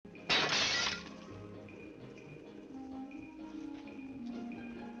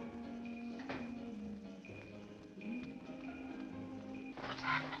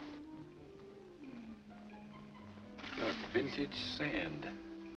Vintage Sand.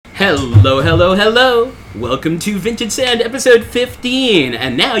 Hello, hello, hello! Welcome to Vintage Sand, episode 15,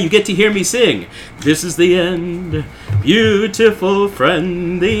 and now you get to hear me sing, "This is the end, beautiful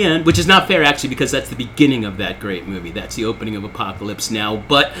friend, the end," which is not fair, actually, because that's the beginning of that great movie. That's the opening of Apocalypse Now,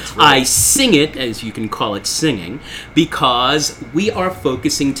 but I sing it, as you can call it singing, because we are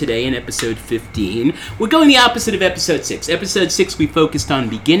focusing today in episode 15. We're going the opposite of episode 6. Episode 6, we focused on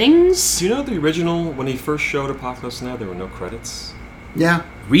beginnings. Do you know the original, when he first showed Apocalypse Now, there were no credits? Yeah.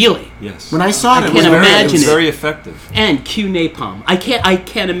 Really? Yes. When I saw it, I it can't imagine it was it. very effective. And cue Napalm. I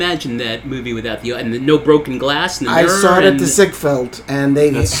can't imagine that movie without the no broken glass and the I mirror. saw it at and the Ziegfeld, and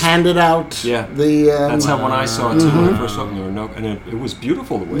they handed out the... That's how when I saw it, too, when I first saw it, there were no... And it was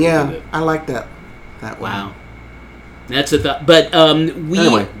beautiful the way they did it. I like that one. Wow. That's a thought. But we...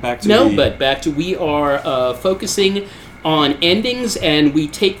 Anyway, back to we are focusing on endings, and we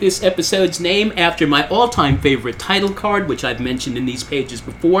take this episode's name after my all-time favorite title card, which I've mentioned in these pages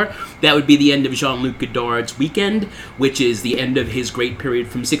before. That would be the end of Jean-Luc Godard's Weekend, which is the end of his great period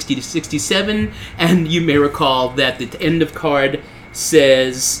from 60 to 67, and you may recall that the end of card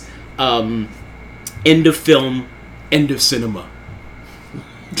says, end of film, end of cinema.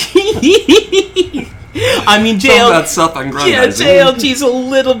 I mean, JLG's a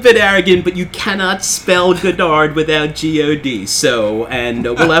little bit arrogant, but you cannot spell Godard without G-O-D. So, and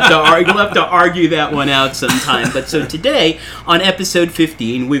we'll have to argue that one out sometime. But so today, on episode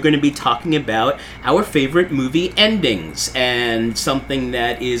 15, we're going to be talking about our favorite movie endings, and something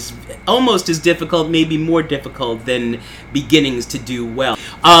that is almost as difficult, maybe more difficult than beginnings to do well.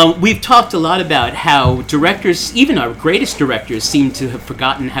 We've talked a lot about how directors, even our greatest directors, seem to have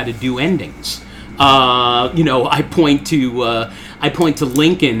forgotten how to do endings. I point to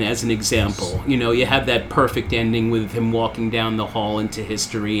Lincoln as an example. You have that perfect ending with him walking down the hall into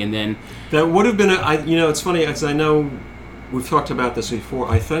history, and then that would have been it's funny, as I know we've talked about this before.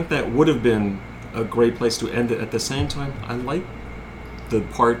 I think that would have been a great place to end it. At the same time, I like the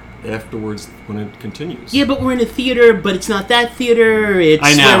part afterwards when it continues. Yeah, but we're in a theater, but it's not that theater. It's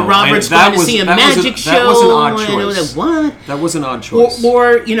where Robert's going to see a magic show. That was an odd choice. What? That was an odd choice.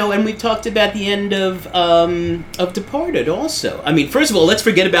 Or and we've talked about the end of Departed also. I mean, first of all, let's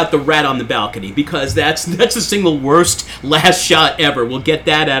forget about the rat on the balcony, because that's the single worst last shot ever. We'll get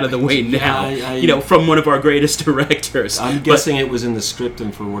that out of the way now. From one of our greatest directors. I'm guessing it was in the script,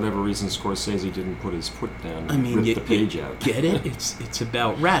 and for whatever reason, Scorsese didn't put his foot down. Ripped the page out. Get it? It's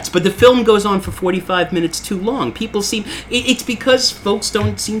about rats. But the film goes on for 45 minutes too long. People seem... It's because folks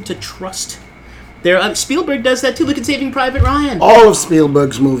don't seem to trust... Spielberg does that too. Look at Saving Private Ryan. All of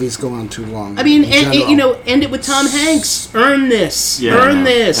Spielberg's movies go on too long. I mean, end it with Tom Hanks. Earn this. Earn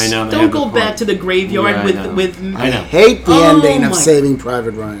this. I know. Don't go back to the graveyard with... I hate the ending of Saving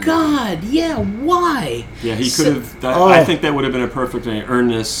Private Ryan. God, yeah, why? Yeah, he could have... I think that would have been a perfect thing. Earn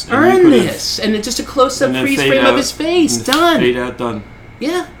this. And then just a close-up freeze frame of his face. Done. Fade out, done.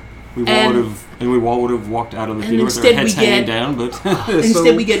 Yeah. We all would have walked out of the theater with our heads hanging down, but...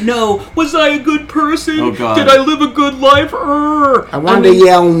 Instead we get, no, was I a good person? Oh, God. Did I live a good life? I wanted to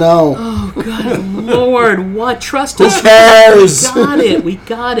yell no. Oh, God, Lord, what? Trust Who us. cares? We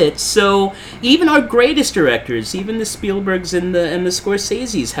got it. So, even our greatest directors, even the Spielbergs and the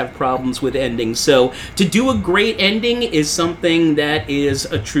Scorseses have problems with endings. So, to do a great ending is something that is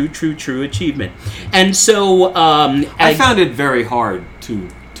a true achievement. And so... I found it very hard to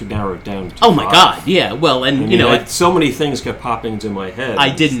narrow it down to Oh my God, yeah. Well, and so many things kept popping into my head. I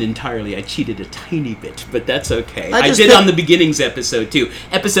didn't entirely. I cheated a tiny bit, but that's okay. I did on the beginnings episode too.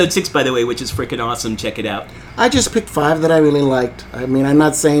 Episode 6, by the way, which is freaking awesome. Check it out. I just picked 5 that I really liked. I mean, I'm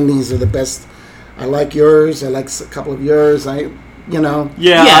not saying these are the best. I like yours. I like a couple of yours. I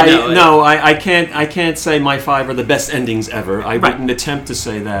can't say my 5 are the best endings ever. I wouldn't attempt to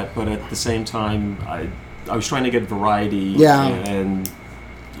say that, but at the same time, I was trying to get variety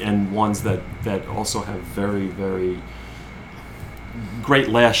and ones that also have very, very great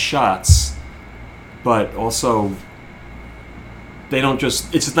last shots, but also they don't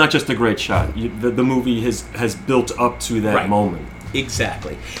just... It's not just a great shot. The movie has built up to that moment.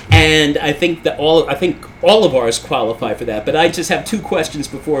 Exactly. And I think all of ours qualify for that, but I just have 2 questions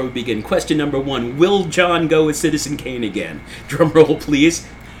before we begin. Question number 1, will John go with Citizen Kane again? Drum roll, please.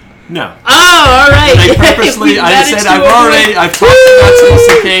 No. Oh, all right. And I said I've talked about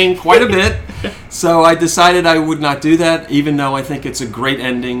Citizen Kane quite a bit, so I decided I would not do that, even though I think it's a great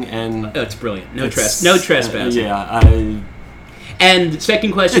ending. And it's brilliant. No trespassing. And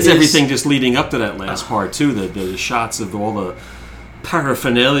second question is everything just leading up to that last part too. The shots of all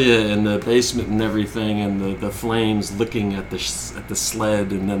paraphernalia in the basement and everything, and the flames licking at the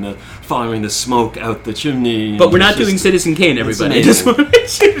sled, and then following the smoke out the chimney. But we're not doing Citizen Kane, everybody. I just want to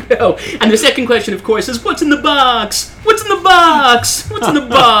let you know. And the second question, of course, is what's in the box? What's in the box? What's in the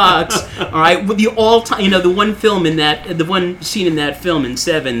box? All right, with the all-time, the one scene in that film in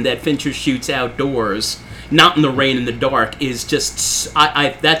 7 that Fincher shoots outdoors, not in the rain and the dark, is just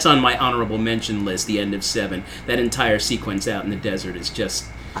that's on my honorable mention list. The end of 7, that entire sequence out in the desert is just.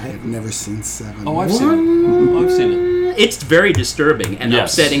 I have never seen 7. Oh, I've seen it. It's very disturbing and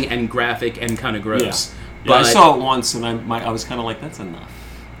upsetting and graphic and kind of gross. Yeah. But I saw it once, and I was kind of like, that's enough.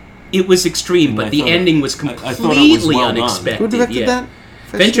 It was extreme, but the ending was completely unexpected. Who directed that?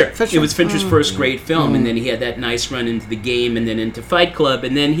 Fincher. It was Fincher's first great film, and then he had that nice run into The Game, and then into Fight Club,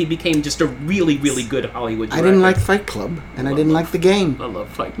 and then he became just a really, really good Hollywood director. I didn't like Fight Club, and I didn't like The Game. I love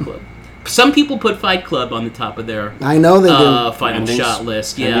Fight Club. Some people put Fight Club on the top of their I know they do. Final shot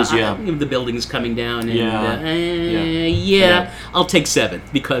list. Yeah, the building's coming down, and I'll take 7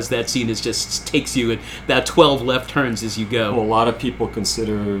 because that scene just takes you at about 12 left turns as you go. Well, a lot of people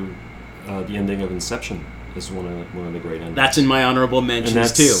consider the ending of Inception is one of the great endings. That's in my honorable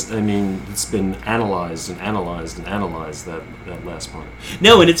mentions too. I mean, it's been analyzed that last part.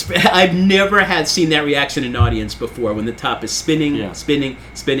 No, and I've never seen that reaction in an audience before when the top is spinning, and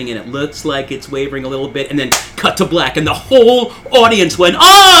it looks like it's wavering a little bit, and then cut to black, and the whole audience went,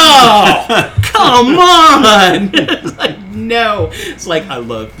 "Oh, come on!" It's like, no, it's like I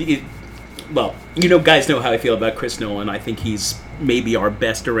love. Well, guys know how I feel about Chris Nolan. I think he's maybe our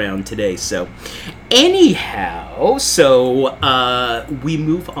best around today. So, anyhow, we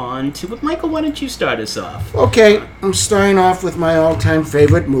move on to Michael. Why don't you start us off? Okay, I'm starting off with my all-time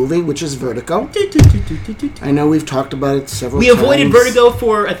favorite movie, which is Vertigo. I know we've talked about it several times. We avoided Vertigo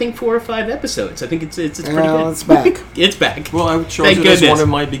for I think 4 or 5 episodes. I think it's pretty good. It's back. It's back. Well, I chose it as one of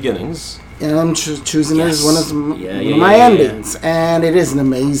my beginnings. And I'm choosing it as one of my endings, and it is an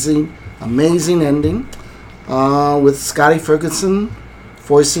amazing ending. With Scotty Ferguson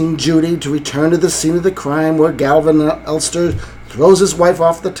forcing Judy to return to the scene of the crime where Galvin Elster throws his wife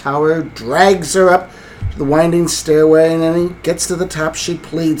off the tower, drags her up to the winding stairway, and then he gets to the top. She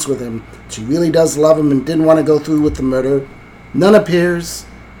pleads with him. She really does love him and didn't want to go through with the murder. None appears.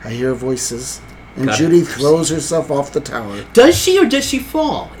 I hear voices. And Judy throws herself off the tower. Does she or does she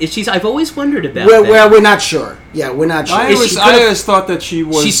fall? I've always wondered about that. Well, we're not sure. Yeah, we're not sure. I always thought that she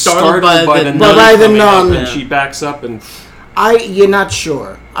was startled by the nun. And she backs up and... You're not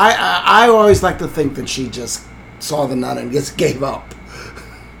sure. I always like to think that she just saw the nun and just gave up.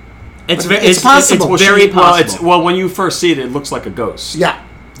 It's possible. It's very possible. Well, when you first see it, it looks like a ghost. Yeah.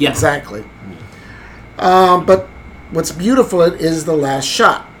 Exactly. But what's beautiful is the last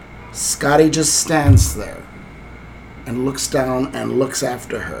shot. Scotty just stands there and looks down and looks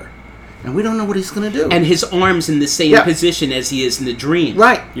after her. And we don't know what he's going to do. And his arm's in the same position as he is in the dream.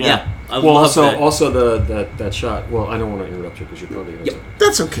 Right. Yeah. Also that shot. Well, I don't want to interrupt you because you're probably going to...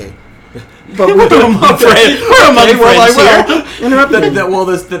 That's okay. But we're among friends here. Interrupt me.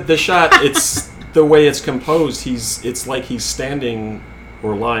 The shot, it's the way it's composed. It's like he's standing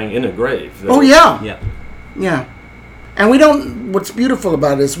or lying in a grave. Oh, yeah. Yeah. And what's beautiful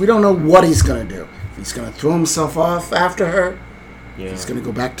about it is we don't know what he's going to do. If he's going to throw himself off after her, if he's going to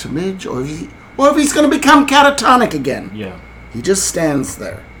go back to Midge, or if he's going to become catatonic again. Yeah. He just stands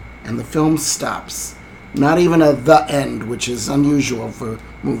there, and the film stops. Not even the end, which is unusual for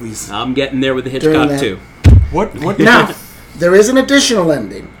movies. I'm getting there with the Hitchcock, too. What? Now, there is an additional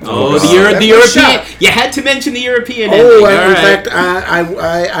ending. Oh, the European. You had to mention the European ending. In fact,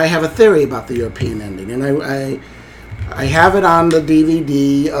 I have a theory about the European ending, and I have it on the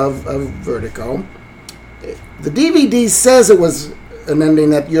DVD of Vertigo. The DVD says it was an ending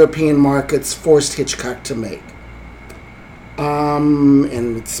that European markets forced Hitchcock to make.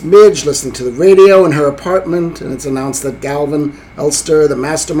 And it's Midge listening to the radio in her apartment, and it's announced that Galvin Elster, the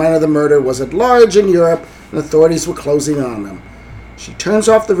mastermind of the murder, was at large in Europe, and authorities were closing on them. She turns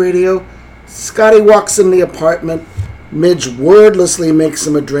off the radio. Scotty walks in the apartment. Midge wordlessly makes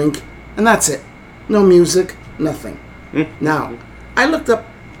him a drink, and that's it. No music, nothing. Now, I looked up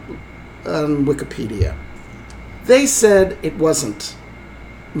on Wikipedia. They said it wasn't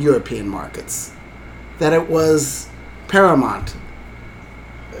European markets, that it was Paramount.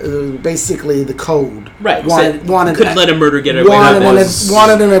 Basically, the code. Right. Couldn't let a murder get away.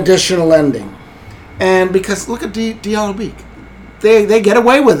 Wanted an additional ending. And because, look at Diallo Beak. They get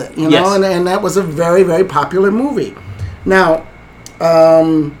away with it, know, and that was a very, very popular movie. Now,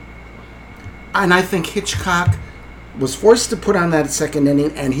 and I think Hitchcock was forced to put on that second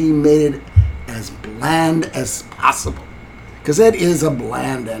ending, and he made it as bland as possible. because it is a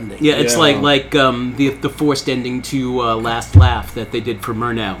bland ending. Yeah, it's like the forced ending to Last Laugh that they did for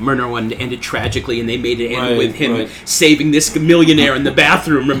Murnau. Murnau one ended tragically, and they made it end with him saving this millionaire in the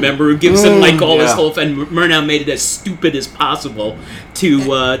bathroom. Remember, who gives him like all his whole, and Murnau made it as stupid as possible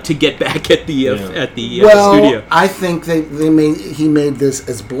to get back at the studio. I think he made this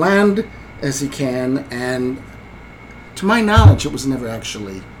as bland as he can, and to my knowledge, it was never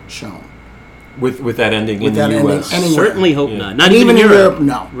actually shown. With that ending in the U.S.? Certainly hope not. Not even in Europe,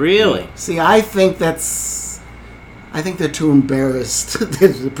 no. Really? See, I think they're too embarrassed,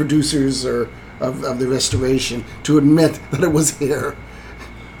 the producers of the restoration, to admit that it was here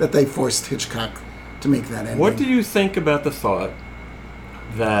that they forced Hitchcock to make that ending. What do you think about the thought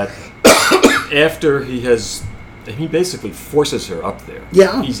that after he basically forces her up there.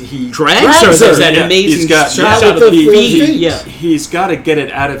 Yeah. He drags her. There's that amazing shot of the feet. Yeah. He's got to get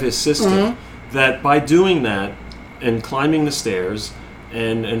it out of his system. Mm-hmm. That by doing that and climbing the stairs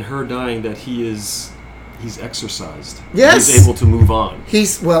and her dying, that he's exercised. Yes. He's able to move on.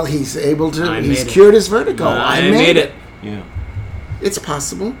 He's able to. He's cured his vertigo. I made it. Yeah. It's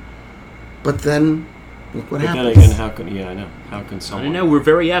possible. But then, look what happens. Then again, how can someone... I don't know. We're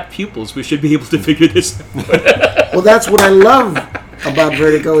very apt pupils. We should be able to figure this out. Well, that's what I love about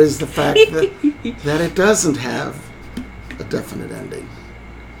Vertigo, is the fact that it doesn't have a definite ending.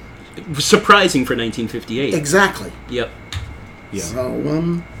 Surprising for 1958. Exactly. Yep. Yeah.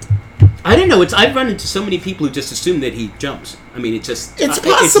 So, I don't know. I've run into so many people who just assume that he jumps. I mean, it's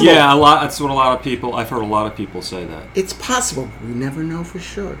possible. Yeah, that's what I've heard a lot of people say that. It's possible. We never know for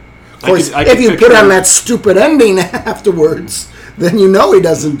sure. Of course, if you put on that stupid ending afterwards, then you know he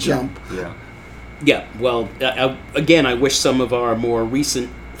doesn't jump. Yeah. Yeah. Well, again, I wish some of our more recent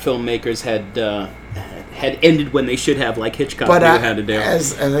filmmakers had ended when they should have, like Hitchcock knew how to do.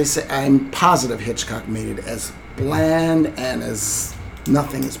 As I say, I'm positive Hitchcock made it as bland and as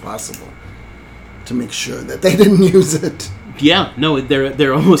nothing as possible to make sure that they didn't use it. Yeah, no,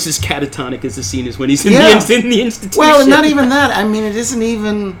 they're almost as catatonic as the scene is when he's in the institution. Well, not even that. I mean, it isn't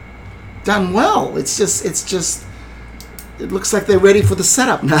even done well. It's just it looks like they're ready for the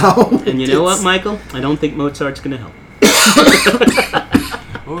setup now. And you know what, Michael? I don't think Mozart's going to help.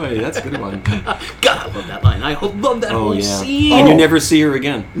 Boy, that's a good one. God, I love that line. I love that whole scene. And you never see her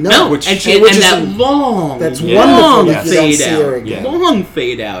again. No, and that long, that's wonderful. Fade out. Yeah. Long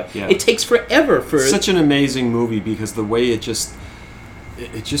fade out. Yeah. It takes forever for such an amazing movie, because the way it just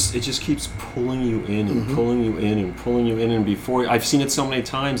keeps pulling you in and pulling you in and pulling you in. And before, I've seen it so many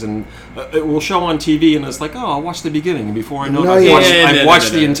times, and it will show on TV, and it's like, oh, I'll watch the beginning, and before I know it, I've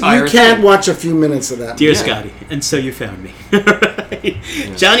watched the entire thing. You can't watch a few minutes of that. Dear Scotty, and so you found me.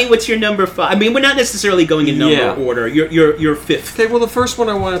 Johnny, what's your number 5? I mean, we're not necessarily going in number order. Your 5th. Okay, well, the first one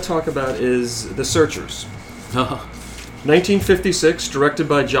I want to talk about is The Searchers. 1956, directed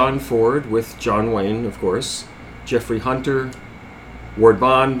by John Ford, with John Wayne, of course, Jeffrey Hunter, Ward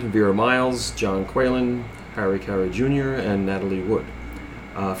Bond, Vera Miles, John Quaylen, Harry Carey Jr., and Natalie Wood.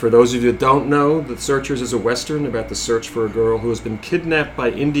 For those of you that don't know, The Searchers is a Western about the search for a girl who has been kidnapped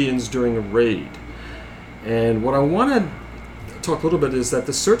by Indians during a raid. And what I want to talk a little bit is that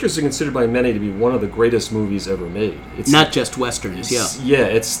The Searchers is considered by many to be one of the greatest movies ever made. It's not just Westerns, Yeah,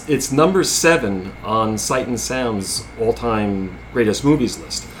 it's number 7 on Sight and Sound's all-time greatest movies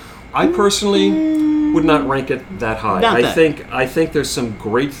list. I personally would not rank it that high. I think there's some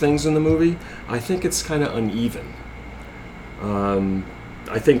great things in the movie. I think it's kind of uneven.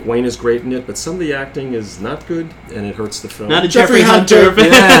 I think Wayne is great in it, but some of the acting is not good, and it hurts the film. Not a Jeffrey Hunter.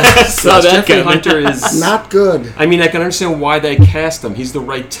 Jeffrey Hunter is not good. I mean, I can understand why they cast him. He's the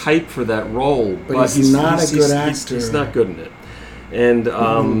right type for that role, but he's not a good actor. He's not good in it, and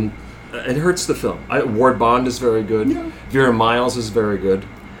it hurts the film. Ward Bond is very good. Yeah. Vera Miles is very good.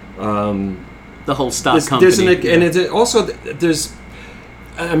 The whole stock company. And there's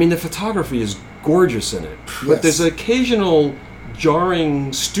I mean, the photography is gorgeous in it, but there's an occasional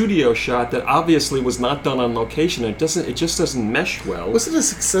jarring studio shot that obviously was not done on location. It just doesn't mesh well. Was it a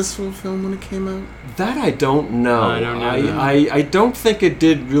successful film when it came out? That I don't know. I don't know. I don't think it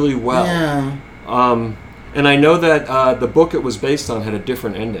did really well. Yeah. And I know that the book it was based on had a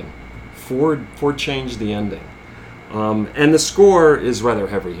different ending. Ford changed the ending. And the score is rather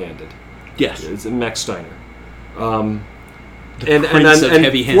heavy-handed. Yes. It's Max Steiner. And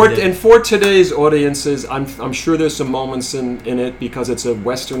for today's audiences, I'm sure there's some moments in it, because it's a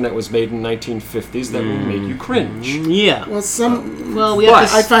Western that was made in the 1950s that will make you cringe. Yeah. Well,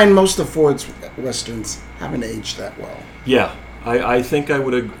 I find most of Ford's Westerns haven't aged that well. Yeah. I think I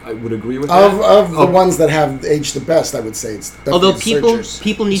would agree with that. Of the ones that have aged the best, I would say it's definitely although Searchers.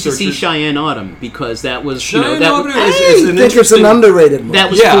 people need to see Cheyenne Autumn because that was Cheyenne Autumn I think it's an underrated movie. That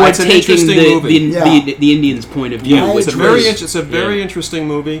was for taking the Indians' point of view. It's a very interesting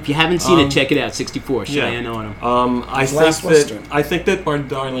movie. If you haven't seen it, check it out. 1964, Cheyenne Autumn. I think that My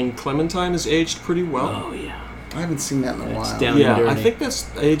Darling Clementine has aged pretty well. Oh yeah. I haven't seen that in a while. Yeah, I think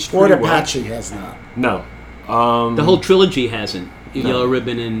that's aged Fort pretty Apache has not. No. The whole trilogy hasn't. Yellow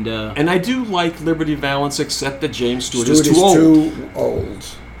Ribbon and I do like Liberty Valance, except that James Stewart is too old.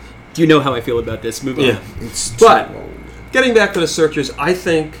 Do you know how I feel about this? Move on. Yeah. It's too old. Getting back to The Searchers, I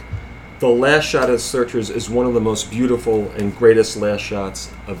think the last shot of Searchers is one of the most beautiful and greatest last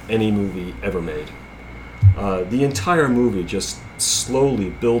shots of any movie ever made. The entire movie just slowly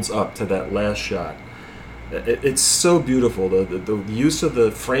builds up to that last shot. It's so beautiful. The use of the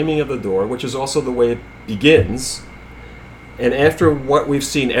framing of the door, which is also the way it begins. And after what we've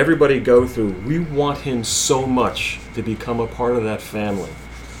seen everybody go through, we want him so much to become a part of that family.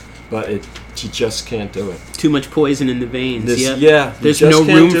 But he just can't do it. Too much poison in the veins. Yeah. There's no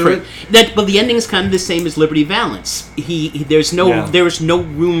room for it. But the ending is kind of the same as Liberty Valance. There's no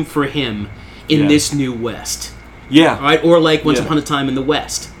room for him in this new West. Yeah. All right. Or like Once Upon a Time in the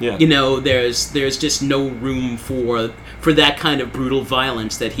West. Yeah. There's just no room for that kind of brutal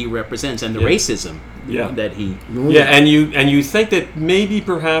violence that he represents and the racism. That he and you think that maybe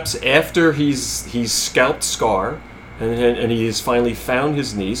perhaps after he's scalped Scar and he has finally found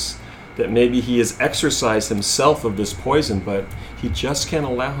his niece, that maybe he has exorcised himself of this poison, but he just can't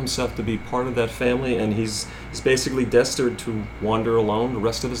allow himself to be part of that family, and he's basically destined to wander alone the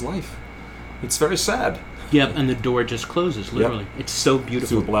rest of his life. It's very sad. Yep, and the door just closes, literally. Yep. It's so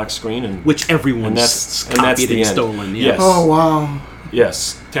beautiful. Through a black screen, which everyone's copied and stolen. Yes. Oh wow.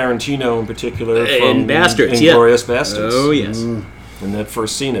 Yes, Tarantino in particular from Bastards, Inglourious Basterds. Oh yes, in that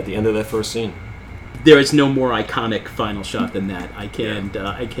first scene, at the end of that first scene, there is no more iconic final shot than that. I can't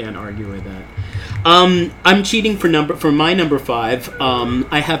argue with that. I'm cheating for my number 5.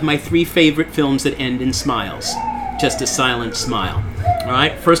 I have my 3 favorite films that end in smiles, just a silent smile. All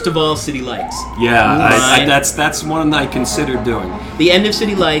right. First of all, City Lights. Yeah, that's one I considered doing. The end of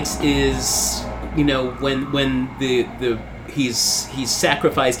City Lights is when he's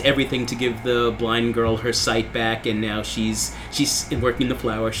sacrificed everything to give the blind girl her sight back, and now she's working in the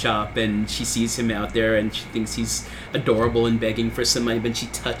flower shop, and she sees him out there, and she thinks he's adorable and begging for some money, but she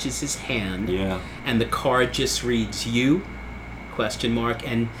touches his hand, and the card just reads "You?" ?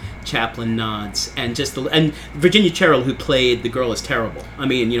 And Chaplin nods, and Virginia Cherrill, who played the girl, is terrible. I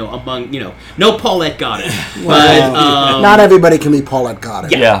mean, no Paulette Goddard, but not everybody can be Paulette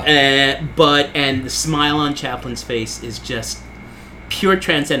Goddard. And the smile on Chaplin's face is just pure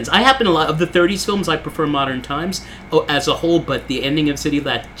transcendence. I happen a lot of the 30s films. I prefer Modern Times as a whole, but the ending of City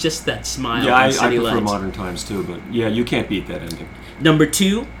Lights, just that smile. Yeah, I prefer Modern Times too, but you can't beat that ending. Number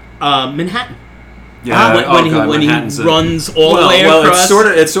 2, Manhattan. Yeah, when he runs all the way across.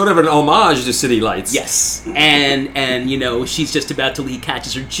 It's sort of an homage to City Lights. Yes, and she's just about to leave.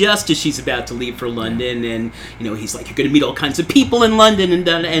 Catches her just as she's about to leave for London, and he's like, "You're going to meet all kinds of people in London,"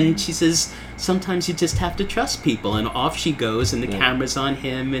 and she says, "Sometimes you just have to trust people," and off she goes, and the camera's on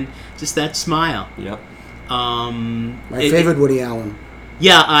him, and just that smile. Yep. My favorite Woody Allen.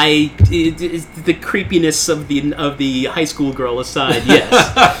 Yeah, the creepiness of the high school girl aside, yes.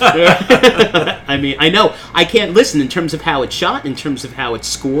 I mean, I know I can't listen in terms of how it's shot, in terms of how it's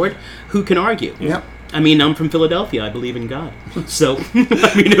scored. Who can argue? Yep. I mean, I'm from Philadelphia. I believe in God. So,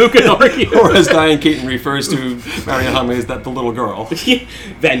 I mean, who can argue? Or as Diane Keaton refers to Marion Huntley, is that the little girl?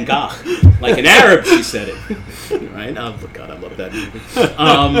 Van Gogh. Like an Arab, she said it. Right? Oh, God, I love that movie.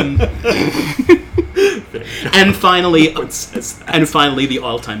 And finally, the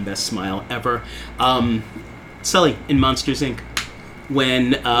all-time best smile ever. Sully in Monsters, Inc.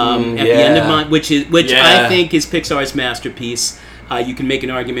 When at the end of which I think is Pixar's masterpiece. You can make an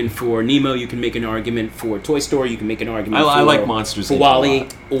argument for Nemo. You can make an argument for Toy Story. You can make an argument I like Monsters for WALL-E,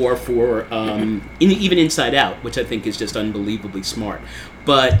 or for even Inside Out, which I think is just unbelievably smart.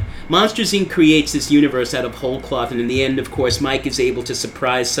 But Monsters, Inc. creates this universe out of whole cloth, and in the end, of course, Mike is able to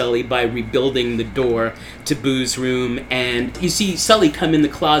surprise Sully by rebuilding the door to Boo's room, and you see Sully come in the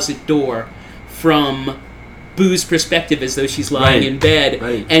closet door from Boo's perspective as though she's lying in bed,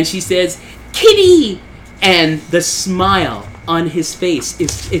 and she says, "Kitty!" And the smile on his face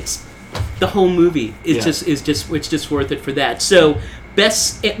it's the whole movie it's just worth it for that. So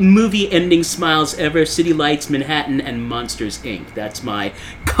best movie ending smiles ever: City Lights, Manhattan, and Monsters, Inc. That's my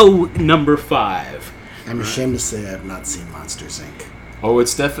number 5. I'm ashamed to say I have not seen Monsters, Inc. Oh,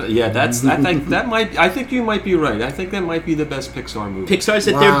 it's definitely That's I think you might be right. I think that might be the best Pixar movie. Pixar's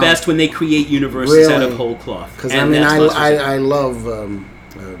at their best when they create universes out of whole cloth. Because I love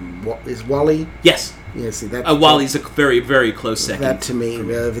is WALL-E? Yes. Yeah, see that. WALL-E's a very, very close second. That to me,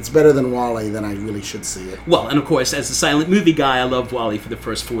 if it's better than WALL-E, then I really should see it. Well, and of course, as a silent movie guy, I love WALL-E for the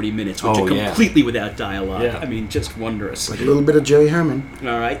first 40 minutes, which are completely without dialogue. Yeah. I mean, just wondrous. Like a little bit of Jerry Herman.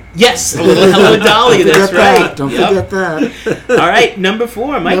 All right. Yes, a little Hello Dolly. That's right. Don't forget that. All right, number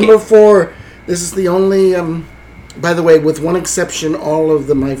 4, Mike. Number 4. This is the only. By the way, with one exception, all of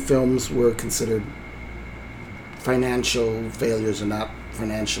my films were considered financial failures or not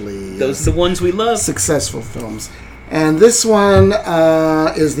financially those are the ones we love, successful films, and this one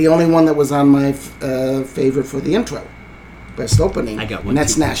is the only one that was on my favorite for the intro, best opening. I got one, and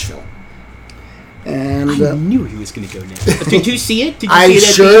that's too. Nashville. And I knew he was going to go next. Did you see it? I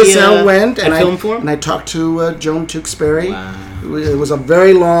sure as hell went, and Film Forum? And I talked to Joan Tewksbury. Wow. It was a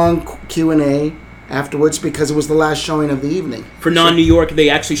very long Q&A afterwards because it was the last showing of the evening. For non-New York, they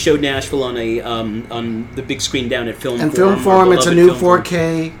actually showed Nashville on the big screen down at Film Forum. And Film Forum, it's a new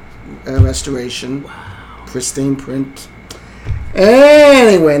 4K restoration. Wow. Pristine print.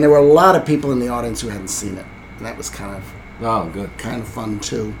 Anyway, and there were a lot of people in the audience who hadn't seen it. And that was kind of fun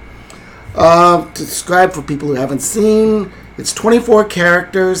too. To describe for people who haven't seen, it's 24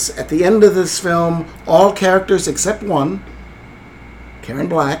 characters. At the end of this film, all characters except one, Karen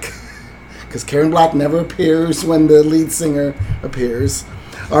Black, because Karen Black never appears when the lead singer appears,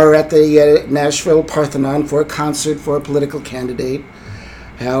 are at the Nashville Parthenon for a concert for a political candidate.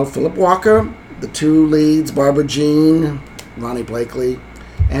 Hal Philip Walker, the two leads, Barbara Jean, Ronnie Blakely,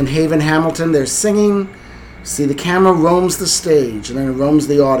 and Haven Hamilton, they're singing. See, the camera roams the stage, and then it roams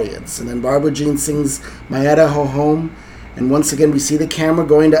the audience. And then Barbara Jean sings My Idaho Home. And once again, we see the camera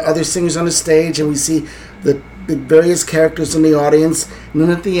going to other singers on the stage, and we see the various characters in the audience. And then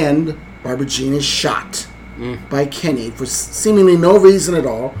at the end, Barbara Jean is shot by Kenny for seemingly no reason at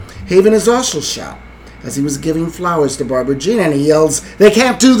all. Haven is also shot as he was giving flowers to Barbara Jean, and he yells, "They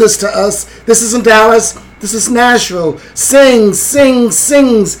can't do this to us. This isn't Dallas. This is Nashville. Sing, sing,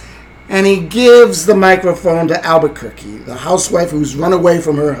 sings." And he gives the microphone to Albuquerque, the housewife who's run away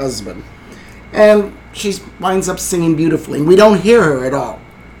from her husband. And she winds up singing beautifully. We don't hear her at all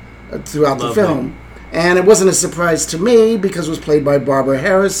throughout the film. And it wasn't a surprise to me because it was played by Barbara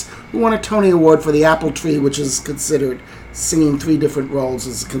Harris, who won a Tony Award for The Apple Tree, which is considered, singing 3 different roles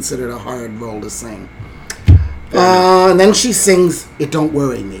is considered a hard role to sing. And then she sings It Don't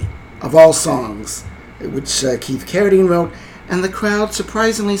Worry Me, of all songs, which Keith Carradine wrote. And the crowd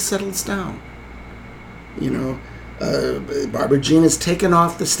surprisingly settles down. You know, Barbara Jean is taken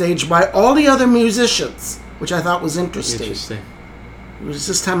off the stage by all the other musicians, which I thought was interesting. It was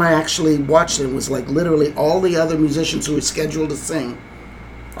this time I actually watched it. It was like literally all the other musicians who were scheduled to sing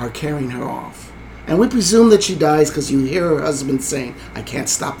are carrying her off. And we presume that she dies because you hear her husband saying, "I can't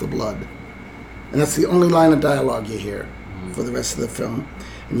stop the blood." And that's the only line of dialogue you hear for the rest of the film.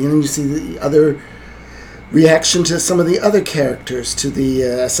 And then you see the other reaction to some of the other characters to the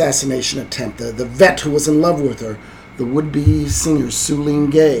assassination attempt. The vet who was in love with her, the would-be singer Suleen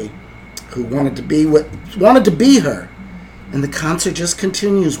Gay, who wanted to be her. And the concert just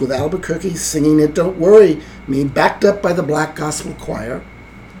continues with Albuquerque singing It Don't Worry Me, backed up by the Black Gospel Choir.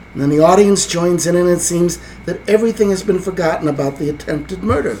 And then the audience joins in, and it seems that everything has been forgotten about the attempted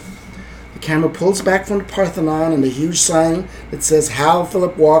murder. The camera pulls back from the Parthenon and a huge sign that says Hal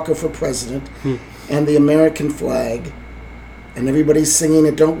Philip Walker for President. And the American flag, and everybody's singing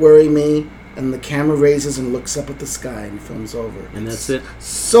It Don't Worry Me, and the camera raises and looks up at the sky, and the film's over. And that's it.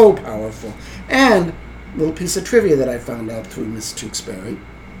 So powerful. And a little piece of trivia that I found out through Miss Tewksbury.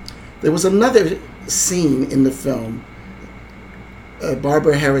 There was another scene in the film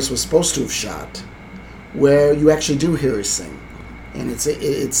Barbara Harris was supposed to have shot, where you actually do hear her sing. And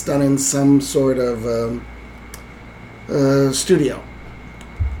it's done in some sort of studio.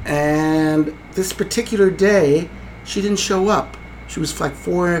 And this particular day, she didn't show up. She was like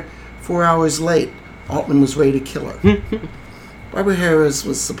four hours late. Altman was ready to kill her. Barbara Harris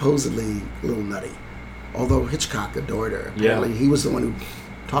was supposedly a little nutty, although Hitchcock adored her. Apparently, he was the one who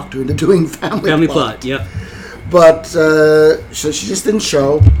talked her into doing Family Plot. Yeah. But so she just didn't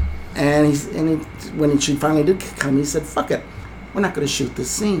show, and when she finally did come, he said, "Fuck it, we're not going to shoot this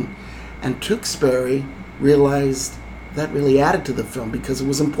scene." And Tewksbury realized that really added to the film because it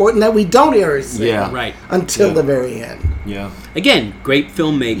was important that we don't hear her sing until the very end. Yeah. Again, great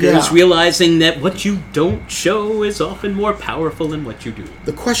filmmakers realizing that what you don't show is often more powerful than what you do.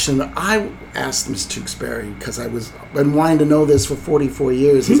 The question that I asked Ms. Tewksbury, because I was been wanting to know this for 44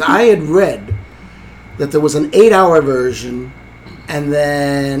 years, is I had read that there was an 8-hour version And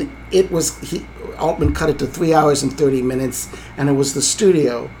then Altman cut it to 3 hours and 30 minutes, and it was the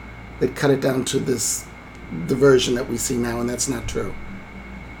studio that cut it down to the version that we see now, and that's not true.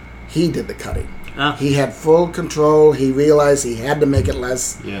 He did the cutting. He had full control. He realized he had to make it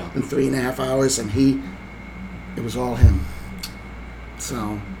less than 3.5 hours, and it was all him.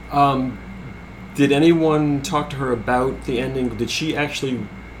 So, did anyone talk to her about the ending? Did she actually,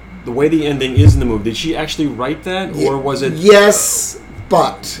 the way the ending is in the movie, did she actually write that, or was it? Yes,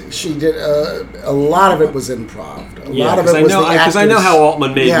 but she did. A lot of it was improv. A lot of it was because I know how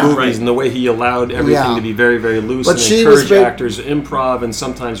Altman made movies and the way he allowed everything to be very, very loose and encouraged actors to improv and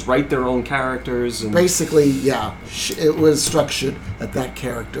sometimes write their own characters. And basically, it was structured that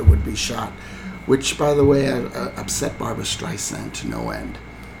character would be shot, which, by the way, upset Barbra Streisand to no end.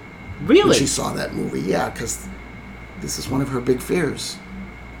 Really? When she saw that movie, because this is one of her big fears.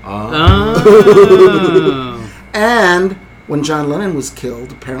 And when John Lennon was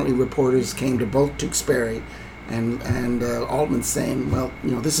killed, apparently reporters came to both Tewksbury and Altman saying, well,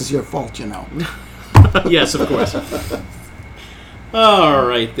 this is your fault, Yes, of course. All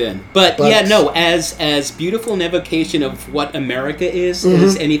right, then. But as beautiful an evocation of what America is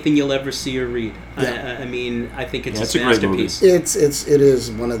as anything you'll ever see or read. Yeah. I mean, I think it's a masterpiece. It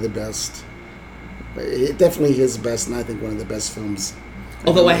is one of the best. Definitely his best, and I think one of the best films.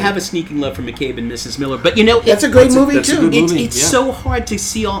 Although I have a sneaking love for McCabe and Mrs. Miller, but that's a great movie too. It's so hard to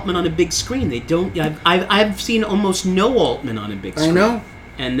see Altman on a big screen. They don't. I've seen almost no Altman on a big screen. I know,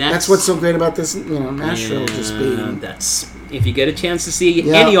 and that's what's so great about this. Nashville just being. That's if you get a chance to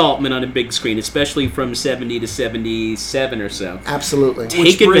see any Altman on a big screen, especially from 70 to 77 or so. Absolutely,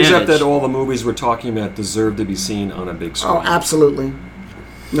 which brings up that all the movies we're talking about deserve to be seen on a big screen. Oh, absolutely.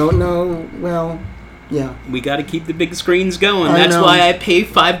 No. Well. Yeah, we got to keep the big screens going. That's why I pay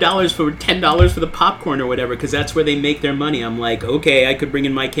 $5 for $10 for the popcorn or whatever, because that's where they make their money. I'm like, okay, I could bring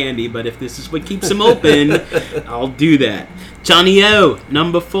in my candy, but if this is what keeps them open, I'll do that. Johnny O,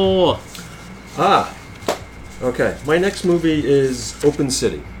 number 4. Okay. My next movie is Open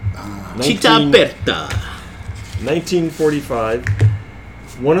City. Città Aperta. 1945.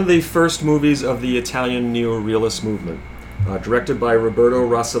 One of the first movies of the Italian neorealist movement. Directed by Roberto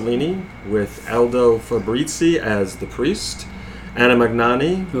Rossellini, with Aldo Fabrizi as the priest, Anna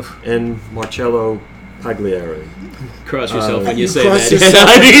Magnani, and Marcello Pagliari. Cross yourself when you say that. You're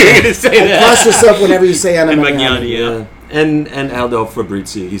going to say that. Cross yourself whenever you say Anna Magnani. And Aldo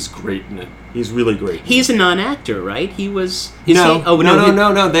Fabrizi, he's great in it. He's really great. He's a non-actor, right? He was. No.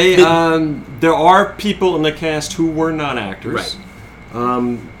 They there are people in the cast who were non-actors.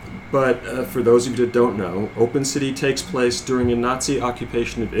 Right. But for those of you that don't know, Open City takes place during a Nazi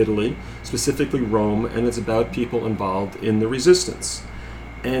occupation of Italy, specifically Rome, and it's about people involved in the resistance.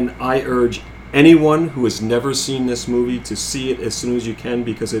 And I urge anyone who has never seen this movie to see it as soon as you can,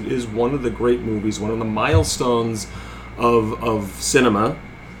 because it is one of the great movies, one of the milestones of cinema,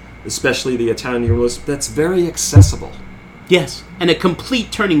 especially the Italian neorealist, that's very accessible. Yes, and a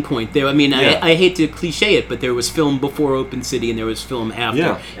complete turning point there. I mean, I hate to cliche it, but there was film before Open City and there was film after.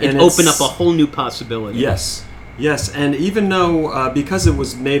 Yeah, it opened up a whole new possibility. Yes, and even though, because it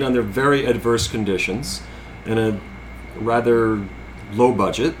was made under very adverse conditions and a rather low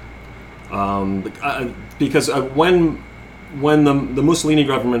budget, because when the Mussolini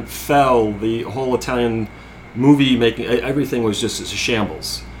government fell, the whole Italian movie making, everything was just a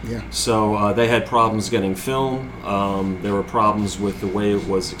shambles. Yeah. So they had problems getting film. There were problems with the way it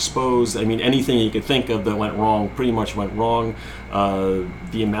was exposed. I mean, anything you could think of that went wrong pretty much went wrong.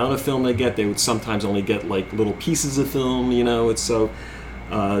 The amount of film they would sometimes only get like little pieces of film. It's so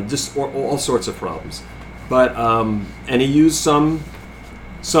just all sorts of problems. But and he used some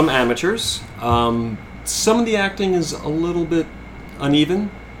amateurs. Some of the acting is a little bit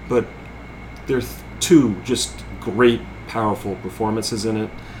uneven, but there are two just great, powerful performances in it.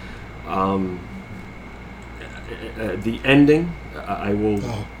 The ending, I will.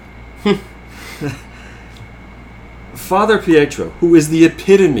 Father Pietro, who is the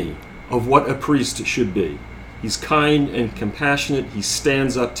epitome of what a priest should be. He's kind and compassionate. He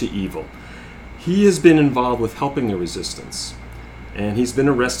stands up to evil. He has been involved with helping the resistance, and he's been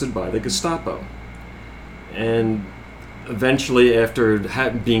arrested by the Gestapo. And eventually, after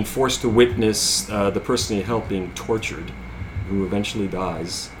being forced to witness the person he helped being tortured, who eventually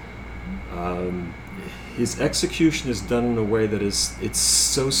dies, his execution is done in a way that it's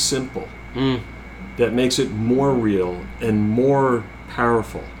so simple that makes it more real and more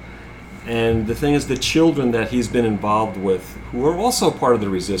powerful. And the thing is, the children that he's been involved with, who are also part of the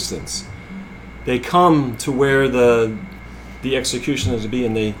resistance, they come to where the execution is to be,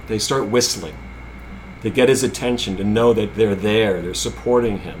 and they start whistling. get his attention, to know that they're there, they're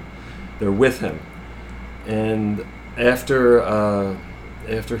supporting him, they're with him. And after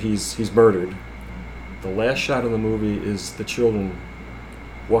he's murdered, the last shot of the movie is the children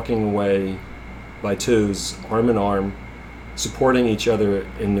walking away by twos, arm in arm, supporting each other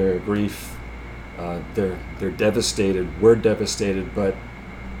in their grief. They're devastated. We're devastated, but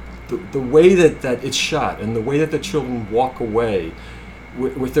the way that it's shot and the way that the children walk away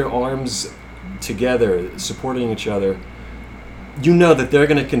with their arms together, supporting each other, you know that they're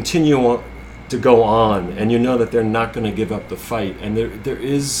going to continue to go on, and you know that they're not going to give up the fight. And there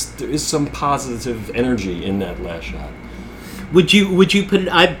is some positive energy in that last shot. Would you put it?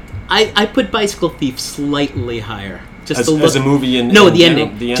 I put Bicycle Thief slightly higher. Just as a movie the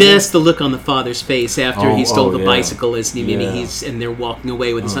ending. Just the look on the father's face after he stole the bicycle, and they're walking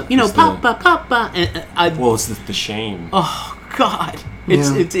away with his son. Papa. And well, it's the shame. Oh God,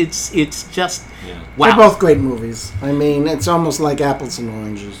 it's just wow. They're both great movies. I mean, it's almost like apples and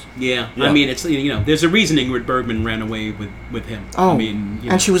oranges. Yeah. I mean, it's there's a reason Ingrid Bergman ran away with him. Oh, I mean,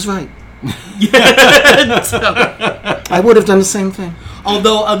 and she was right. So, I would have done the same thing.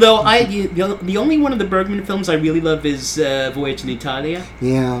 Although the only one of the Bergman films I really love is Voyage in Italia.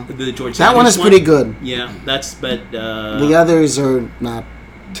 Yeah, the George. That one is pretty good. Yeah, the others are not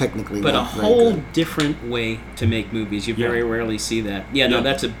technically. But not a whole good. different way to make movies. You very rarely see that. Yeah, no,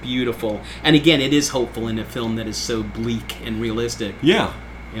 that's a beautiful. And again, it is hopeful in a film that is so bleak and realistic. Yeah.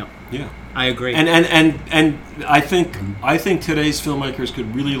 Yeah. I agree. And I think today's filmmakers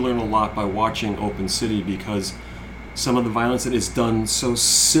could really learn a lot by watching Open City, because some of the violence that is done so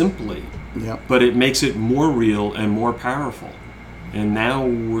simply, but it makes it more real and more powerful. And now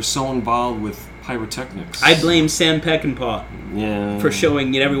we're so involved with pyrotechnics. I blame Sam Peckinpah for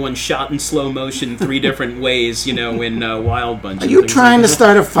showing everyone shot in slow motion 3 different ways, in Wild Bunch. Are you trying to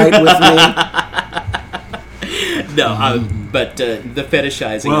start a fight with me? No, but the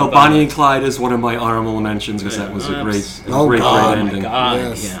fetishizing. Well, Bonnie and Clyde is one of my honorable mentions, because that was a great ending. My God,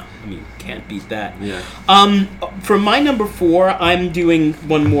 yes. Yeah. I mean, can't beat that. Yeah. For my number 4, I'm doing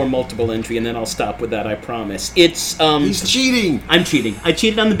one more multiple entry, and then I'll stop with that. I promise. It's he's cheating. I'm cheating. I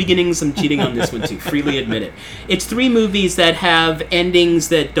cheated on the beginnings. I'm cheating on this one too. Freely admit it. It's 3 movies that have endings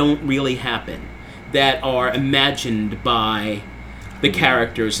that don't really happen, that are imagined by the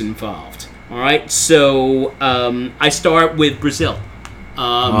characters involved. All right, so I start with Brazil.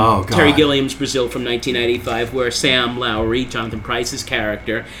 Terry Gilliam's Brazil from 1995, where Sam Lowry, Jonathan Pryce's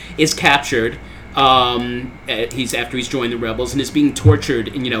character, is captured. He's joined the rebels and is being tortured,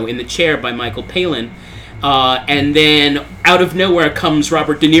 in the chair by Michael Palin. And then out of nowhere comes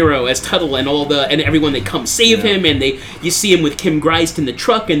Robert De Niro as Tuttle and everyone. They come save him, and you see him with Kim Greist in the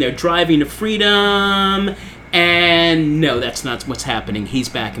truck, and they're driving to freedom. And no, that's not what's happening. He's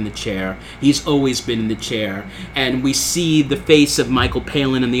back in the chair. He's always been in the chair. And we see the face of Michael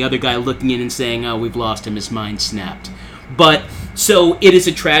Palin and the other guy looking in and saying, "Oh, we've lost him. His mind snapped." But so it is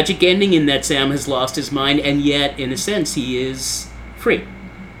a tragic ending in that Sam has lost his mind, and yet, in a sense, he is free.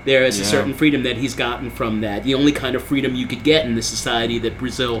 There is a certain freedom that he's gotten from that. The only kind of freedom you could get in the society that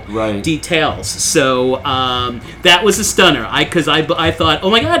Brazil details. So that was a stunner. Because I thought, oh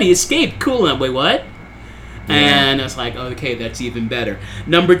my God, he escaped. Cool. And wait, what? And I was like, okay, that's even better.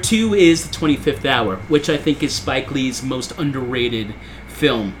 Number 2 is The 25th Hour, which I think is Spike Lee's most underrated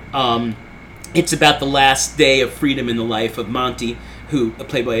film. It's about the last day of freedom in the life of Monty,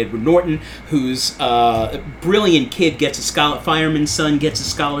 played by Edward Norton, who's a brilliant kid, fireman's son, gets a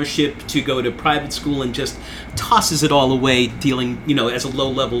scholarship to go to private school and just tosses it all away, dealing, as a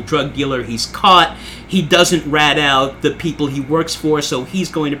low-level drug dealer. He's caught. He doesn't rat out the people he works for, so he's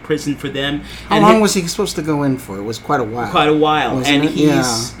going to prison for them. How long was he supposed to go in for? It was quite a while. Quite a while. Wasn't and it?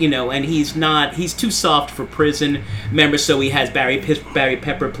 He's, and he's too soft for prison. Remember, so he has Barry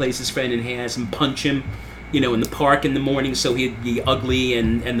Pepper plays his friend, and he has him punch him, in the park in the morning, so he'd be ugly,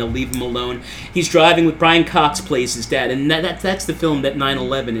 and they'll leave him alone. He's driving with Brian Cox plays his dad, and that's the film that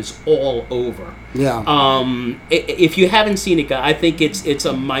 9/11 is all over. Yeah. If you haven't seen it, I think it's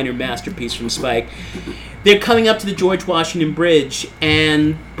a minor masterpiece from Spike. They're coming up to the George Washington Bridge,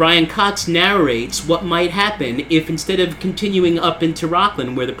 and Brian Cox narrates what might happen if, instead of continuing up into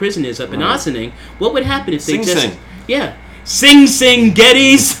Rockland, where the prison is up in Ossining, what would happen if they Sing. Yeah. Sing, sing,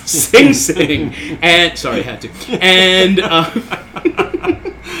 Gettys, sing, sing. And, sorry, I had to. And,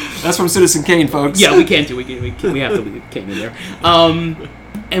 that's from Citizen Kane, folks. Yeah, we have to leave Kane in there.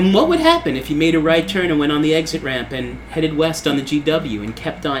 And what would happen if he made a right turn and went on the exit ramp and headed west on the GW and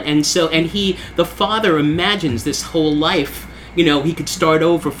kept on? And the father imagines this whole life, he could start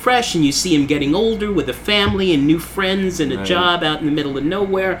over fresh, and you see him getting older with a family and new friends and a job out in the middle of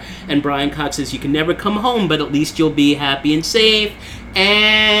nowhere. And Brian Cox says, you can never come home, but at least you'll be happy and safe.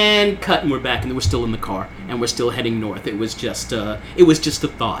 And cut, and we're back, and we're still in the car, and we're still heading north. It was just a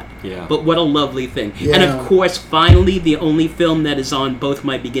thought. Yeah. But what a lovely thing. Yeah. And of course, finally, the only film that is on both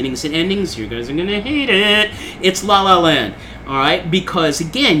my beginnings and endings, you guys are going to hate it, it's La La Land. All right? Because,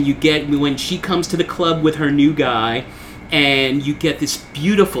 again, you get, when she comes to the club with her new guy, and you get this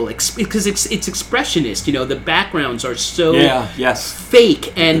beautiful, because it's expressionist, the backgrounds are so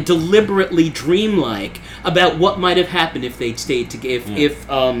fake and deliberately dreamlike about what might have happened if they'd stayed together, if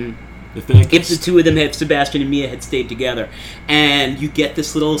the two of them, if Sebastian and Mia had stayed together. And you get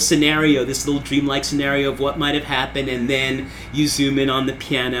this little scenario, this little dreamlike scenario of what might have happened, and then you zoom in on the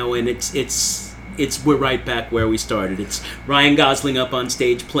piano, and we're right back where we started. It's Ryan Gosling up on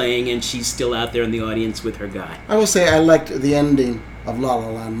stage playing, and she's still out there in the audience with her guy. I will say I liked the ending of La La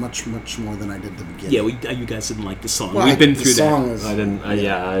Land much, much more than I did the beginning. Yeah, you guys didn't like the song. Well, We've been through that. I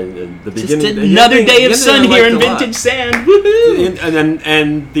didn't. The Just beginning. another day of sun here in Vintage Sand. Woohoo!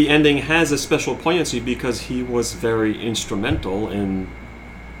 And the ending has a special poignancy because he was very instrumental in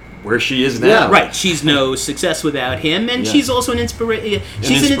where she is now. Yeah, right. She's no success without him, and she's also an inspiration.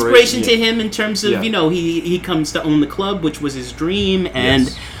 She's an inspiration to him in terms of he comes to own the club, which was his dream,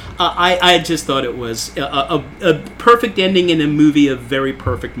 and I just thought it was a perfect ending in a movie of very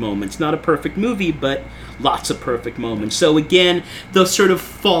perfect moments. Not a perfect movie, but lots of perfect moments. So again, those sort of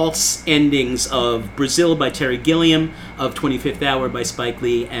false endings of Brazil by Terry Gilliam, of 25th Hour by Spike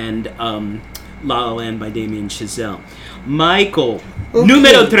Lee, and La La Land by Damien Chazelle. Michael,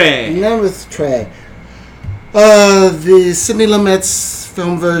 numero 3. Number 3. The Sidney Lumet's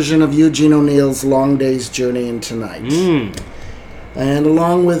film version of Eugene O'Neill's Long Day's Journey into Night. And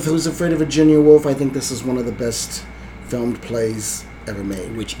along with Who's Afraid of Virginia Woolf, I think this is one of the best filmed plays ever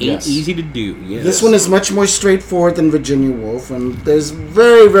made. Which ain't easy to do. Yes. This one is much more straightforward than Virginia Woolf, and there's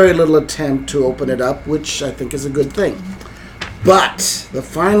very, very little attempt to open it up, which I think is a good thing. But the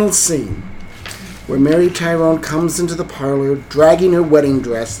final scene, where Mary Tyrone comes into the parlor dragging her wedding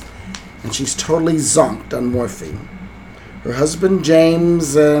dress, and she's totally zonked on morphine. Her husband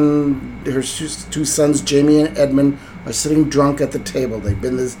James and her two sons Jamie and Edmund are sitting drunk at the table. We've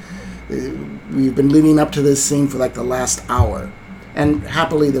been leading up to this scene for like the last hour, and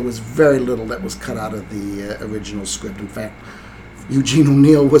happily there was very little that was cut out of the original script. In fact, Eugene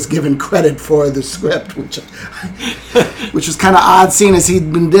O'Neill was given credit for the script, which was kind of odd, seeing as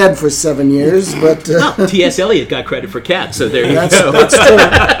he'd been dead for 7 years. But T.S. Eliot got credit for Cats, so there you go. That's true.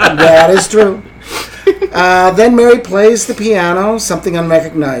 That is true. Then Mary plays the piano, something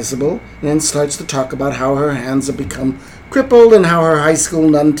unrecognizable, and then starts to talk about how her hands have become crippled and how her high school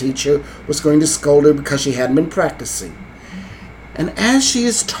nun teacher was going to scold her because she hadn't been practicing. And as she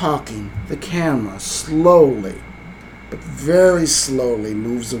is talking, the camera slowly, but very slowly,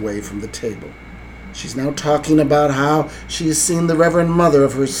 moves away from the table. She's now talking about how she has seen the Reverend Mother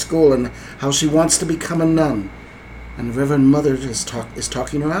of her school and how she wants to become a nun. And the Reverend Mother is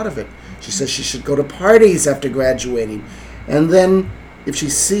talking her out of it. She says she should go to parties after graduating. And then, if she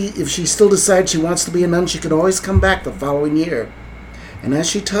still decides she wants to be a nun, she can always come back the following year. And as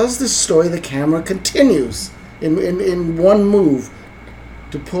she tells this story, the camera continues in one move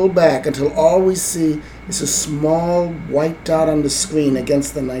to pull back until all we see is a small white dot on the screen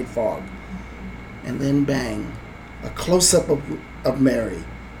against the night fog. And then bang, a close-up of Mary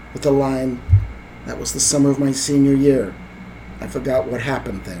with the line, "That was the summer of my senior year. I forgot what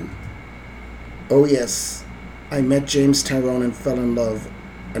happened then. Oh yes, I met James Tyrone and fell in love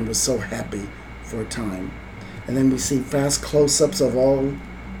and was so happy for a time." And then we see fast close-ups of all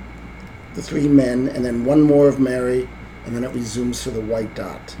the three men, and then one more of Mary, and then it resumes to the white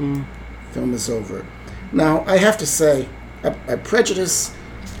dot. Film is over. Now, I have to say, I prejudice.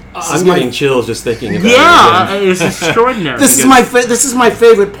 I'm getting chills just thinking about it. Yeah, it's extraordinary. This is my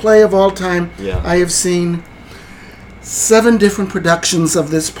favorite play of all time. Yeah. I have seen 7 different productions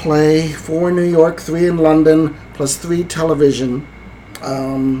of this play, 4 in New York, 3 in London, plus 3 television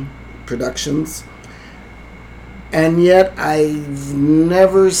productions. And yet I've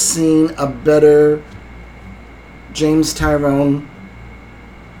never seen a better James Tyrone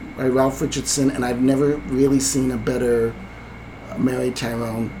by Ralph Richardson, and I've never really seen a better Mary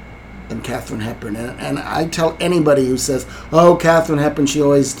Tyrone than Katharine Hepburn. And I tell anybody who says, "Oh, Katharine Hepburn, she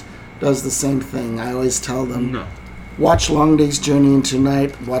always does the same thing," I always tell them, No. Watch Long Day's Journey into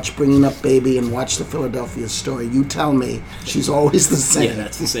Night, watch Bringing Up Baby, and watch The Philadelphia Story. You tell me she's always the same. Yeah,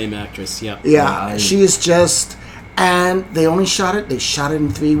 that's the same actress, yeah. Yeah, she is just... And they only shot it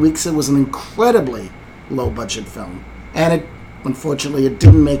in 3 weeks. It was an incredibly low-budget film. And it Unfortunately, it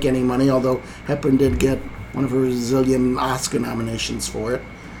didn't make any money, although Hepburn did get one of her zillion Oscar nominations for it.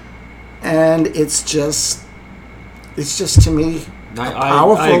 And it's just to me,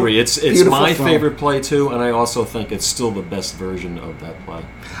 powerful, I agree. It's my film. favorite play too, and I also think it's still the best version of that play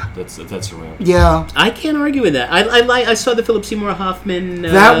that's around. Yeah, I can't argue with that. I saw the Philip Seymour Hoffman.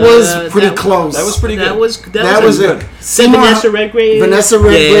 That was pretty close. That was pretty good. That was good. Vanessa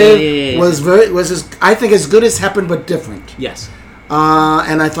Redgrave. Was I think as good as Hepburn, but different. Yes.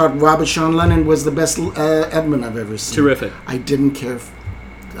 And I thought Robert Sean Lennon was the best Edmund I've ever seen. Terrific. I didn't care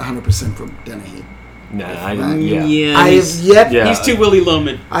 100% for Dennehy. Nah, he's too Willy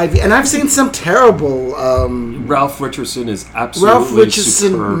Loman. I've seen some terrible. Ralph Richardson is absolutely Ralph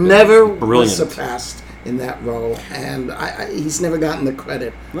Richardson superb, never brilliant. was surpassed in that role, and he's never gotten the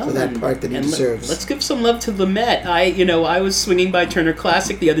credit for that part that he deserves. Let's give some love to Lumet. I was swinging by Turner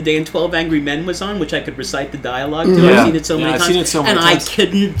Classic the other day, and 12 Angry Men was on, which I could recite the dialogue to. I've seen it so many times, and I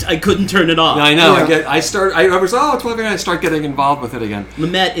couldn't turn it off. Yeah, I know. Yeah. I was 12 Angry Men. I start getting involved with it again.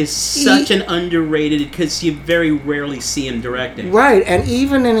 Lumet is such an underrated, because you very rarely see him directing. Right, and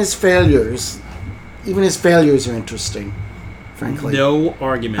even his failures are interesting. Frankly, no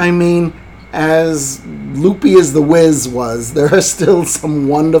argument. I mean, as loopy as The Wiz was, there are still some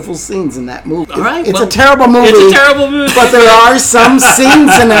wonderful scenes in that movie. All right, it's a terrible movie. But there are some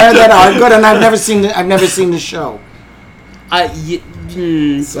scenes in there that are good, and I've never seen the show.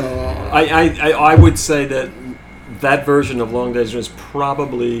 So I would say that version of Long Day's Journey is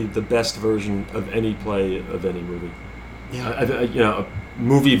probably the best version of any play of any movie. Yeah, a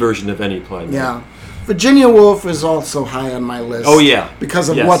movie version of any play. Yeah. Virginia Woolf is also high on my list. Oh yeah, because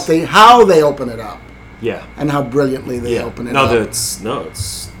of how they open it up. Yeah, and how brilliantly they open it up. It's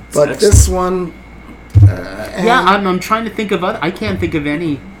but excellent. This one. I'm trying to think of other. I can't think of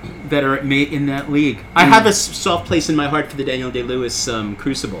any that are in that league. I have a soft place in my heart for the Daniel Day-Lewis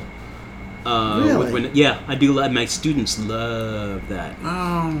Crucible. Really? I do love. My students love that.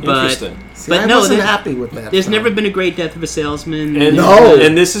 Oh, interesting. I wasn't happy with that. There's never been a great Death of a Salesman.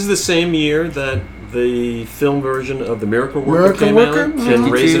 And this is the same year that the film version of The Miracle Worker came out,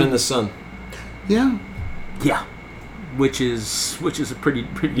 and Raisin in the Sun. Yeah. Yeah. Which is a pretty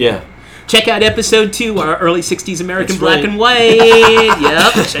yeah. Check out episode 2, our early 60s American black and white.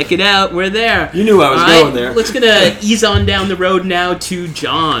 Yep, check it out. We're there. You knew I was going there. Let's gonna ease on down the road now to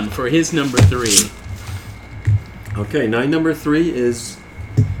John for his number 3. Okay, my number 3 is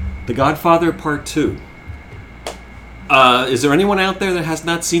The Godfather Part 2. Is there anyone out there that has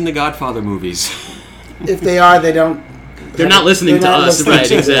not seen the Godfather movies? If they are, they don't. They're not listening to us, right?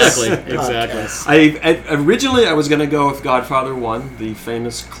 Exactly. Originally, I was going to go with Godfather 1, the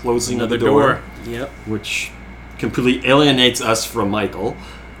famous closing of the door. Yep. Which completely alienates us from Michael.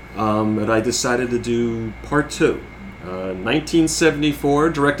 But I decided to do Part 2. 1974,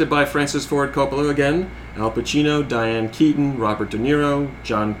 directed by Francis Ford Coppola again. Al Pacino, Diane Keaton, Robert De Niro,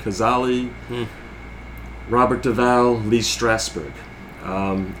 John Cazale, Robert Duvall, Lee Strasberg.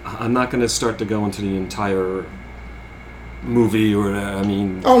 I'm not going to start to go into the entire movie, or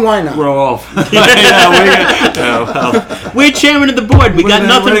why not? We're off. We're chairman of the board. We got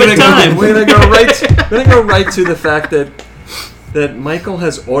nothing but time. We're going to go right to the fact that Michael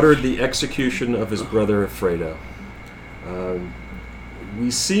has ordered the execution of his brother Fredo.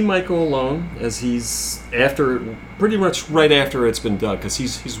 We see Michael alone as he's pretty much right after it's been done, because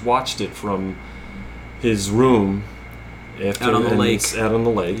he's watched it from his room out on the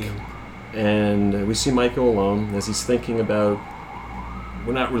lake. Yeah. And we see Michael alone as he's thinking about,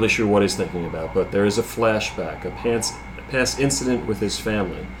 we're not really sure what he's thinking about, but there is a flashback, a past incident with his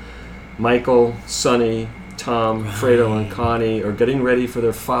family. Michael, Sonny, Tom, Fredo, and Connie are getting ready for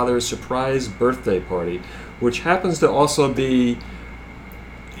their father's surprise birthday party, which happens to also be,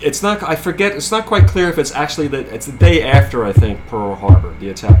 it's not quite clear if it's actually it's the day after, I think, Pearl Harbor, the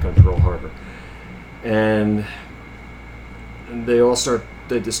attack on Pearl Harbor. And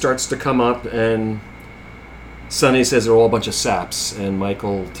it starts to come up, and Sonny says they're all a bunch of saps, and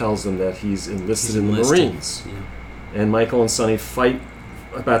Michael tells them that he's enlisted in the Marines. Yeah. And Michael and Sonny fight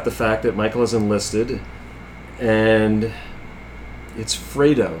about the fact that Michael is enlisted, and it's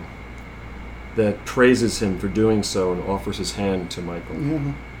Fredo that praises him for doing so and offers his hand to Michael.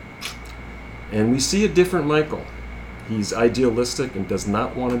 Mm-hmm. And we see a different Michael. He's idealistic and does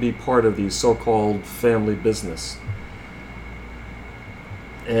not want to be part of the so-called family business.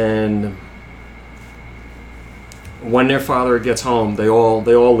 And when their father gets home, they all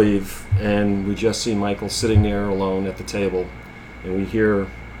leave, and we just see Michael sitting there alone at the table, and we hear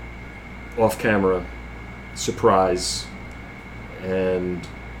off camera, surprise, and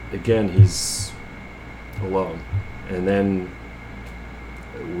again he's alone. And then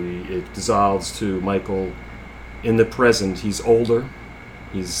it dissolves to Michael in the present. He's older.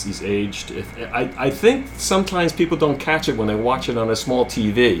 He's aged. I think sometimes people don't catch it when they watch it on a small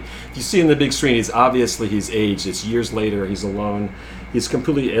TV. If you see it on the big screen, he's aged. It's years later. He's alone. He's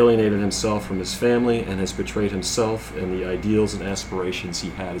completely alienated himself from his family and has betrayed himself and the ideals and aspirations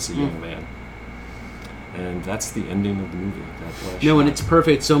he had as a young man. And that's the ending of the movie. And it's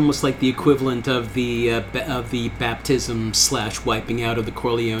perfect. It's almost like the equivalent of the baptism / wiping out of the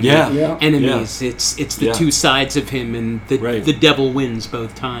Corleone enemies. Yeah. It's the two sides of him, and the devil wins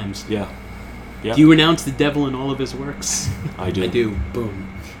both times. Yeah. Do you renounce the devil in all of his works? I do. I do.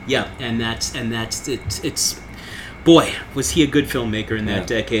 Boom. Yeah, and that's it. It's boy, was he a good filmmaker in that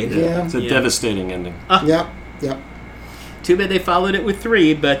decade? Yeah. It's a devastating ending. Yep. Too bad they followed it with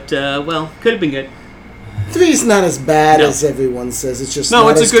 3, but could have been good. 3's not as bad as everyone says. It's just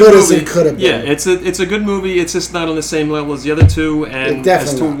not as good as it could have been. Yeah, it's a good movie. It's just not on the same level as the other two. And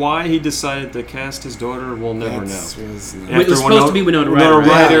as to why he decided to cast his daughter, we'll never know. It was supposed to be Winona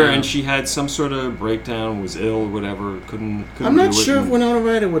Ryder. And she had some sort of breakdown, was ill, whatever. Couldn't I'm not sure if Winona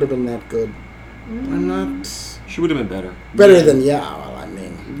Ryder would have been that good. I'm not. She would have been better. Better than I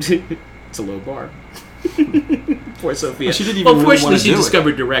mean. It's a low bar. Poor Sophia. Well, she didn't even fortunately, she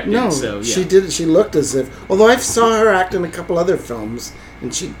discovered directing. No, she did. She looked as if. Although I saw her act in a couple other films,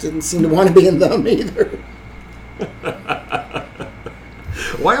 and she didn't seem to want to be in them either.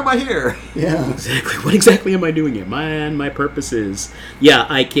 Why am I here? Yeah, exactly. What exactly am I doing here? My purpose is. Yeah,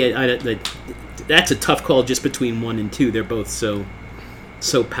 I can't. That's a tough call just between 1 and 2. They're both so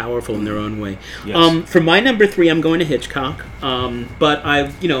powerful in their own way. Yes. For my number 3, I'm going to Hitchcock. But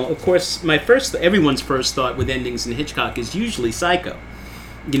of course, everyone's first thought with endings in Hitchcock is usually Psycho.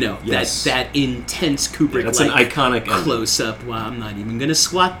 That intense Kubrick. Yeah, that's an iconic close up. Wow, I'm not even going to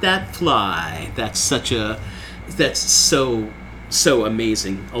swat that fly. That's so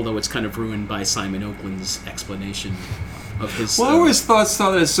amazing. Although it's kind of ruined by Simon Oakland's explanation. I always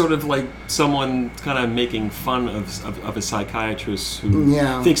thought it as sort of like someone kind of making fun of a psychiatrist who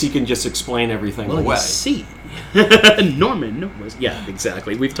thinks he can just explain everything away. See, Norman was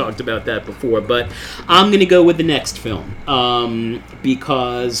exactly. We've talked about that before, but I'm going to go with the next film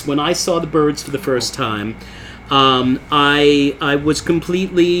because when I saw The Birds for the first time, I was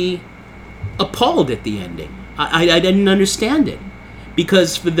completely appalled at the ending. I didn't understand it.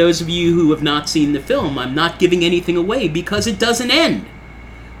 Because for those of you who have not seen the film, I'm not giving anything away because it doesn't end.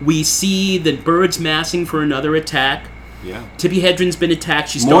 We see the birds massing for another attack. Yeah. Tippi Hedren's been attacked.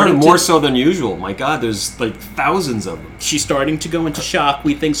 She's more so than usual. My God, there's like thousands of them. She's starting to go into shock.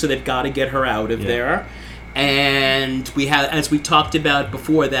 We think so. They've got to get her out of there. And we have, as we talked about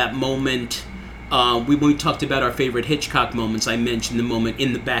before, that moment. When we talked about our favorite Hitchcock moments, I mentioned the moment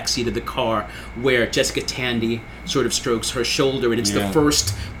in the backseat of the car where Jessica Tandy sort of strokes her shoulder, and it's the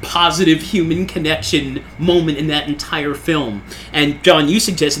first positive human connection moment in that entire film. And John, you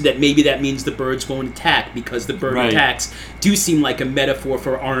suggested that maybe that means the birds won't attack because the bird attacks do seem like a metaphor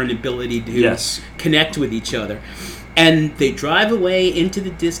for our inability to connect with each other. And they drive away into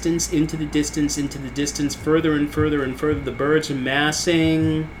the distance, further and further and further. The birds are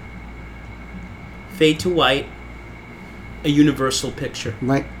massing. Fade to white, a universal picture.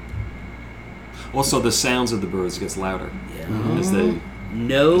 Right. Also, the sounds of the birds gets louder as they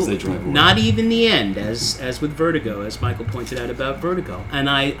drive away. Not even the end, as with Vertigo, as Michael pointed out about Vertigo. And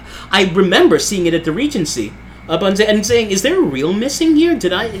I remember seeing it at the Regency up on and saying, "Is there a reel missing here?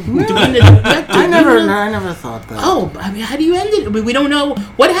 Did I? I never thought that. Oh, I mean, how do you end it? I mean, we don't know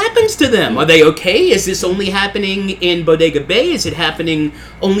what happens to them. Are they okay? Is this only happening in Bodega Bay? Is it happening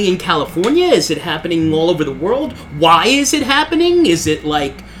only in California? Is it happening all over the world? Why is it happening? Is it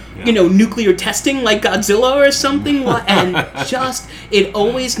like?" nuclear testing like Godzilla or something. And just, it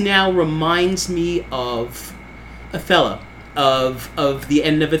always now reminds me of Othello. Of the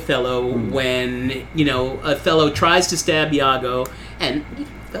end of Othello when, Othello tries to stab Iago and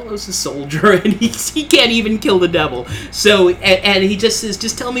Othello's a soldier and he can't even kill the devil. So, and he just says,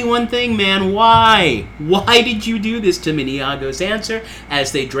 just tell me one thing, man, why? Why did you do this to me? And Iago's answer,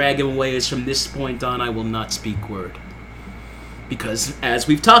 as they drag him away, is from this point on, I will not speak word. Because, as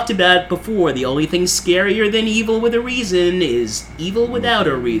we've talked about before, the only thing scarier than evil with a reason is evil without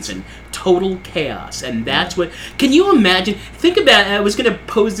a reason. Total chaos. And that's what... Can you imagine... Think about... I was going to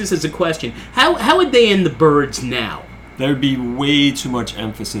pose this as a question. How would they end the birds now? There would be way too much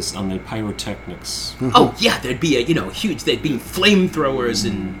emphasis on the pyrotechnics. Oh, yeah. There'd be a, huge... There'd be flamethrowers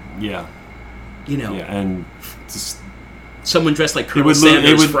and... Yeah. Yeah, and... Just, someone dressed like Colonel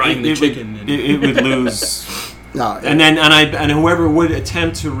Sanders frying the chicken. It would lose... No, and whoever would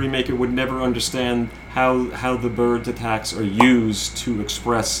attempt to remake it would never understand how the bird attacks are used to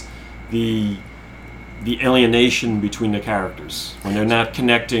express the alienation between the characters when they're not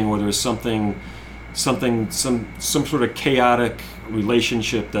connecting, or there's some sort of chaotic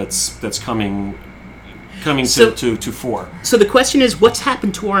relationship that's coming to fore. So the question is, what's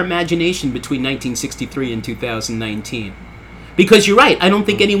happened to our imagination between 1963 and 2019? Because you're right, I don't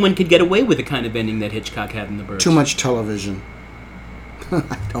think anyone could get away with the kind of ending that Hitchcock had in The Birds. Too much television.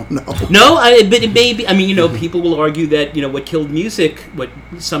 I don't know. No, but it may be. I mean, people will argue that what killed music, what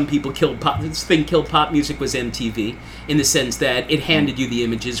some people killed pop music was MTV, in the sense that it handed you the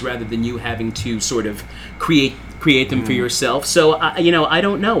images rather than you having to sort of create them for yourself. So I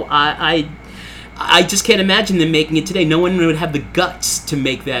don't know. I just can't imagine them making it today. No one would have the guts to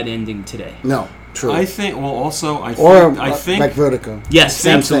make that ending today. No, true. I think. Well, also, I think like Vertigo. Yes,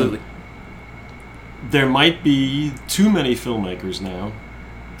 absolutely. There might be too many filmmakers now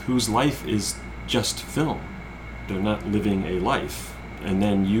whose life is just film. They're not living a life and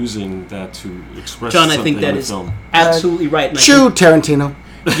then using that to express John, something I think that in is film. absolutely right. Tarantino.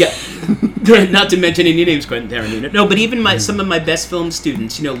 Yeah, not to mention any names, Quentin Tarantino. No, but even some of my best film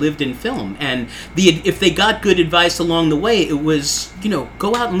students, lived in film, and if they got good advice along the way, it was,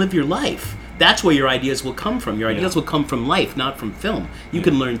 go out and live your life. That's where your ideas will come from. Your ideas will come from life, not from film. You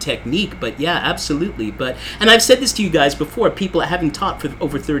can learn technique, but yeah, absolutely. And I've said this to you guys before, people having taught for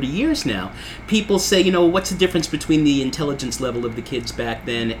over 30 years now, people say, what's the difference between the intelligence level of the kids back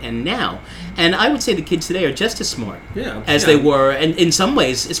then and now? And I would say the kids today are just as smart as they were, and in some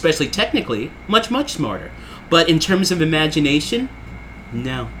ways, especially technically, much, much smarter. But in terms of imagination,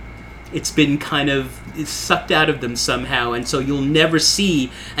 no. It's been kind of sucked out of them somehow, and so you'll never see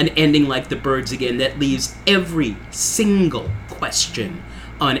an ending like The Birds again that leaves every single question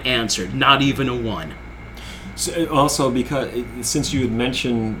unanswered, not even a one. So also, because since you had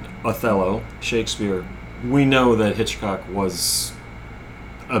mentioned Othello, Shakespeare, we know that Hitchcock was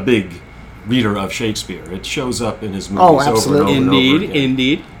a big reader of Shakespeare. It shows up in his movies over and over and over again.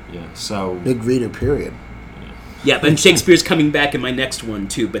 Indeed. Yeah, so big reader, period. Yeah, and Shakespeare's coming back in my next one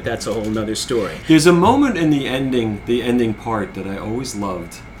too, but that's a whole nother story. There's a moment in the ending part that I always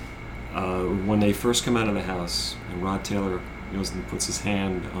loved, when they first come out of the house and Rod Taylor goes and puts his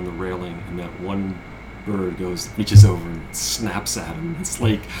hand on the railing, and that one bird reaches over and snaps at him. It's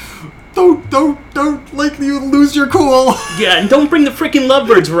like, don't, like, you lose your cool. Yeah, and don't bring the freaking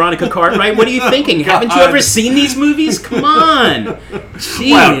lovebirds, Veronica Cartwright. What are you thinking? Haven't you ever seen these movies? Come on.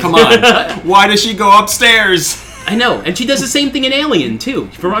 Jeez. Well, come on. Why does she go upstairs? I know, and she does the same thing in Alien, too.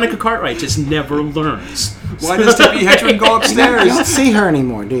 Veronica Cartwright just never learns. Why does Debbie Hedren go upstairs? You don't see her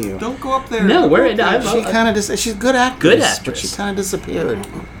anymore, do you? Don't go up there. No, she's a good actress. But she kind of disappeared.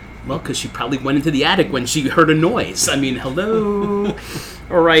 Well, because she probably went into the attic when she heard a noise. I mean, hello.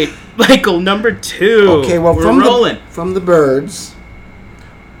 All right, Michael, number 2. Okay, well, we're rolling. From The Birds,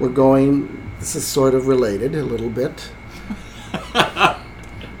 we're going, this is sort of related a little bit.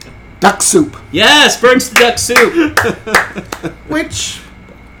 Duck Soup. Yes, Birds to Duck Soup. Which,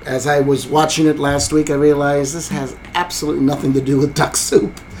 as I was watching it last week, I realized this has absolutely nothing to do with Duck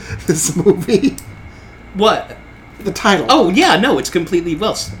Soup, this movie. What? The title. Oh, yeah, no, it's completely,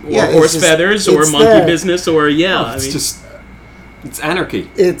 horse feathers or monkey business or, it's anarchy.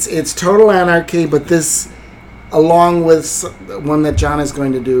 It's total anarchy, but this, along with one that John is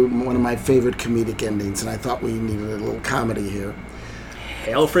going to do, one of my favorite comedic endings, and I thought we needed a little comedy here.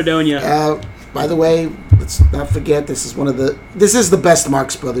 Hail Fredonia. By the way, let's not forget, this is the best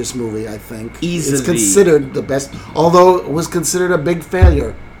Marx Brothers movie, I think. Easily. It's considered the best, although it was considered a big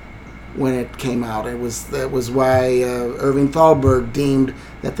failure when it came out. That was why Irving Thalberg deemed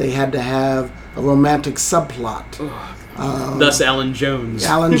that they had to have a romantic subplot. Thus Alan Jones.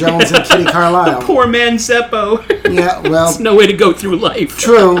 Alan Jones and Kitty Carlisle. The poor man Zeppo. Yeah, well... There's no way to go through life.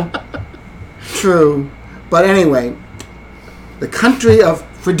 True. But anyway, the country of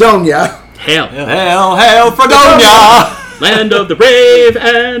Fredonia... Hail Fredonia! Land of the brave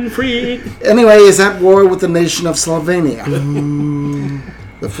and free. Anyway, is at war with the nation of Slovenia.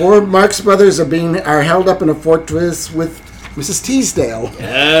 The 4 Marx Brothers are held up in a fortress with Mrs. Teasdale.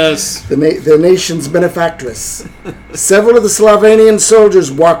 Yes. The nation's benefactress. Several of the Slovenian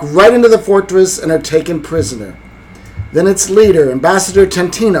soldiers walk right into the fortress and are taken prisoner. Then its leader, Ambassador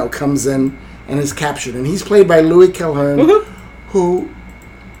Tentino, comes in and is captured. And he's played by Louis Calhern, who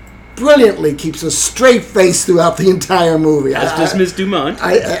brilliantly keeps a straight face throughout the entire movie. As does Miss Dumont.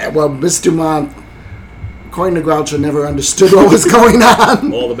 Miss Dumont, according to Groucho, never understood what was going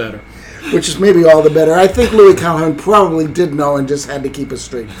on. All the better. Which is maybe all the better. I think Louis Calhern probably did know and just had to keep a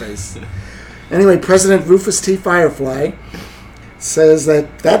straight face. Anyway, President Rufus T. Firefly says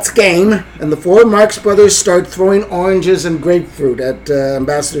that's game, and the four Marx Brothers start throwing oranges and grapefruit at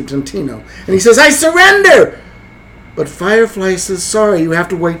Ambassador Tantino. And he says, I surrender! But Firefly says, sorry, you have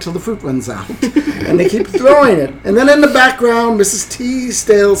to wait till the fruit runs out. And they keep throwing it. And then in the background, Mrs.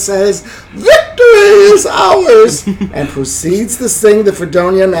 Teasdale says, victory is ours! And proceeds to sing the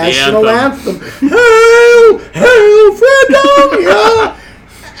Fredonia National Anthem. Hail, hail, Fredonia!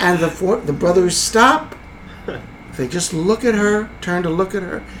 And the brothers stop. They just look at her, turn to look at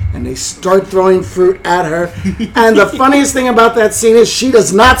her, and they start throwing fruit at her. And the funniest thing about that scene is she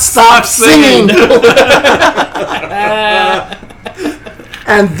does not stop singing.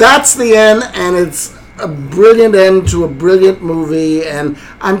 And that's the end, and it's a brilliant end to a brilliant movie, and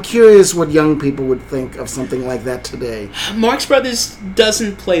I'm curious what young people would think of something like that today. Marx Brothers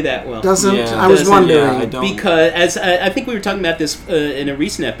doesn't play that well. Doesn't? I was wondering. Yeah, because, as I think we were talking about this in a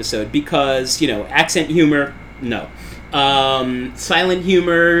recent episode, because, accent humor, no. Silent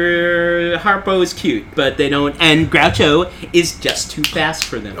humor, Harpo is cute, but they don't, and Groucho is just too fast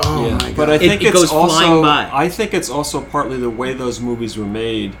for them. Oh my God. But I think it goes flying by. I think it's also partly the way those movies were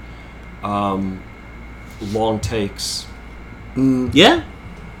made. Long takes. Yeah.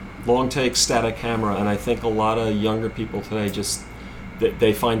 Long takes, static camera, and I think a lot of younger people today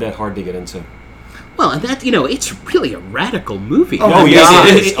they find that hard to get into. Well, and that, it's really a radical movie. Oh, yeah.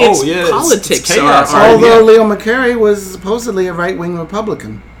 It's politics. It's chaos. Although Leo McCarey was supposedly a right-wing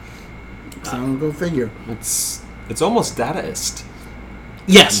Republican. So go figure. It's almost Dadaist.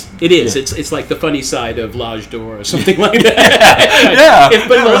 Yes, it is. Yeah. It's like the funny side of L'Âge d'Or or something like that. Yeah. If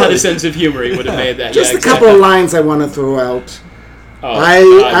Benoit had a sense of humor, he would have made that. Just a couple of lines I want to throw out.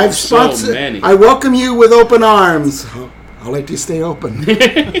 I've sponsored. So many. I welcome you with open arms. I'll let you stay open.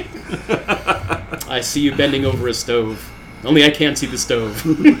 I see you bending over a stove. Only I can't see the stove.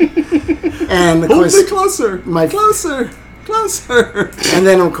 And of course, hold me closer, closer. And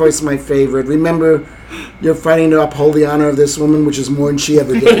then, of course, my favorite. Remember, you're fighting to uphold the honor of this woman, which is more than she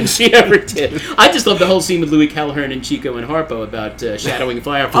ever did. I just love the whole scene with Louis Callaghan and Chico and Harpo about shadowing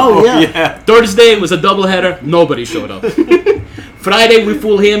Firefly. Oh, yeah. Thursday was a doubleheader. Nobody showed up. Friday, we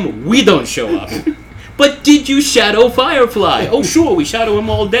fool him. We don't show up. But did you shadow Firefly? Oh, sure, we shadow him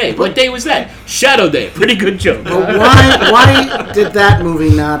all day. What day was that? Shadow Day. Pretty good joke. But why did that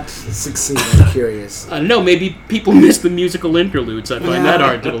movie not succeed? I'm curious. I don't know. Maybe people miss the musical interludes. I find that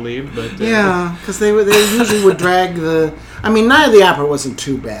hard to believe. But yeah, because they usually would drag the... I mean, Night of the Opera wasn't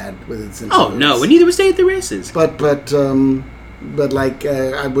too bad with its interludes. Oh, no, and neither was Day at the Races. But like,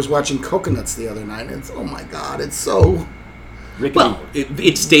 I was watching Coconuts the other night, and it's, oh my God, it's so... Rickety. Well,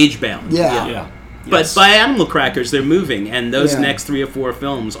 it's stage-bound. Yeah. But by Animal Crackers, they're moving, and those next 3 or 4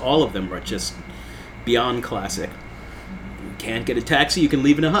 films, all of them are just beyond classic. You can't get a taxi, you can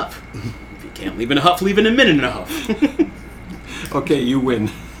leave in a huff. If you can't leave in a huff, leave in a minute and a huff. Okay, you win.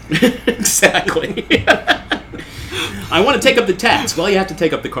 Exactly. I want to take up the tax. Well, you have to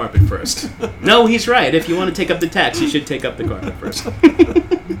take up the carpet first. No, he's right. If you want to take up the tax, you should take up the carpet first.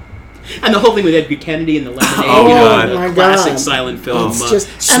 And the whole thing with Edgar Kennedy and the Lemonade, the classic silent film,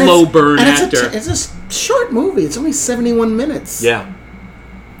 slow burn actor. It's a short movie. It's only 71 minutes. Yeah.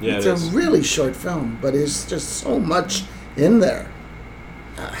 It's a really short film, but there's just so much in there.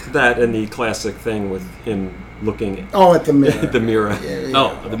 That and the classic thing with him looking at the mirror. The mirror.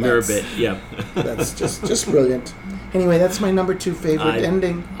 The mirror bit, yeah. That's just brilliant. Anyway, that's my number 2 favorite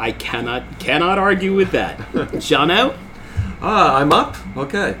ending. I cannot argue with that. Jono? I'm up?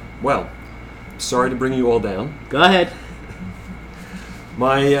 Okay. Well, sorry to bring you all down. Go ahead.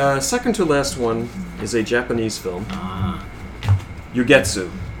 My second to last one is a Japanese film. Yugetsu.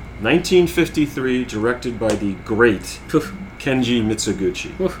 1953, directed by the great Kenji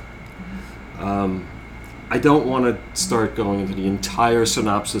Mitsuguchi. I don't want to start going into the entire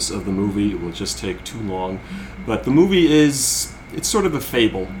synopsis of the movie. It will just take too long. But the movie it's sort of a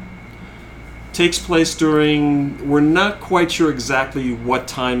fable. Takes place during, we're not quite sure exactly what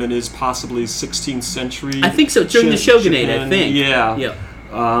time it is, possibly 16th century. I think so, during the Shogunate, Japan. I think. Yeah.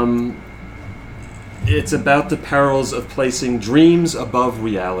 It's about the perils of placing dreams above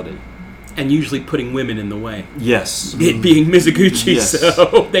reality. And usually putting women in the way. Yes. It being Mizoguchi,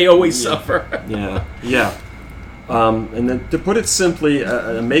 so they always suffer. Yeah. And then, to put it simply,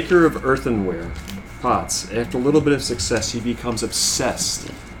 a maker of earthenware pots, after a little bit of success, he becomes obsessed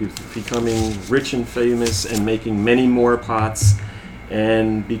with becoming rich and famous and making many more pots.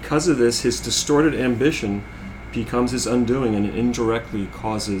 And because of this, his distorted ambition becomes his undoing and indirectly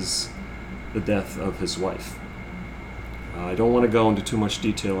causes the death of his wife. I don't want to go into too much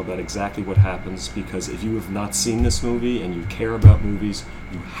detail about exactly what happens, because if you have not seen this movie and you care about movies,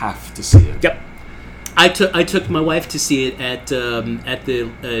 you have to see it. Yep. I took my wife to see it at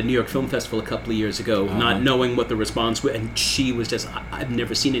the New York Film Festival a couple of years ago, not knowing what the response was, and she was just, I've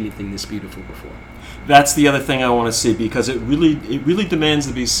never seen anything this beautiful before. That's the other thing I want to see, because it really demands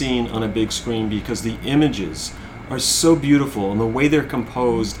to be seen on a big screen, because the images are so beautiful and the way they're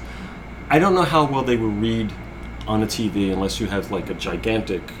composed. I don't know how well they will read on a TV unless you have like a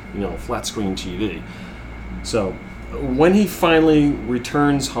gigantic, flat screen TV. So when he finally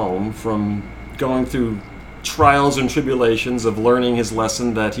returns home from going through trials and tribulations of learning his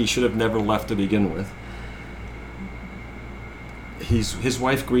lesson that he should have never left to begin with, his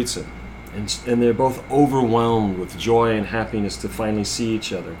wife greets him, and they're both overwhelmed with joy and happiness to finally see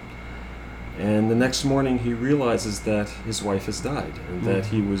each other. And the next morning he realizes that his wife has died, and that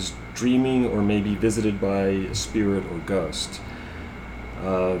he was dreaming or maybe visited by a spirit or ghost.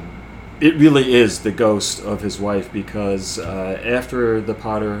 It really is the ghost of his wife, because after the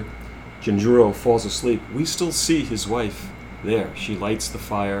potter Genjuro falls asleep, we still see his wife there. She lights the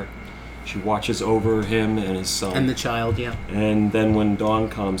fire. She watches over him and his son. And the child, yeah. And then when dawn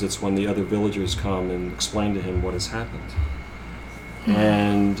comes, it's when the other villagers come and explain to him what has happened.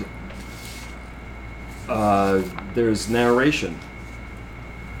 And there's narration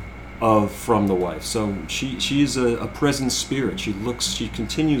from the wife. So she's a present spirit. She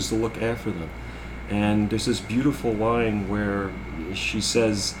continues to look after them. And there's this beautiful line where she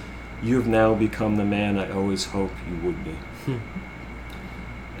says, "You have now become the man I always hoped you would be."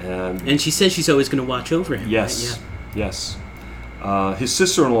 And she says she's always going to watch over him. Yes, right? Yeah. Yes. His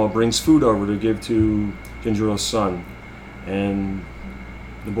sister-in-law brings food over to give to Genjuro's son, and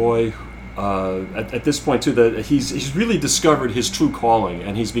the boy, at this point too, he's really discovered his true calling,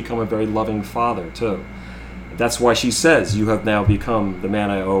 and he's become a very loving father too. That's why she says, "You have now become the man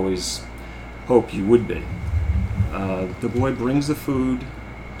I always hoped you would be." The boy brings the food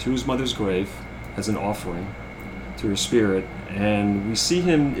to his mother's grave as an offering to her spirit, and we see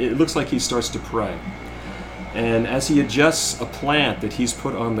him, it looks like he starts to pray. And as he adjusts a plant that he's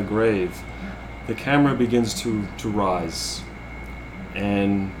put on the grave, the camera begins to rise,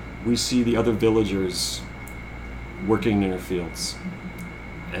 and we see the other villagers working in their fields.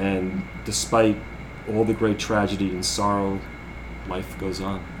 And despite all the great tragedy and sorrow, life goes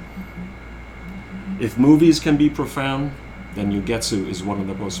on. If movies can be profound, then Ugetsu is one of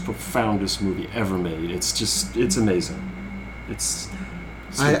the most profoundest movie ever made. It's amazing.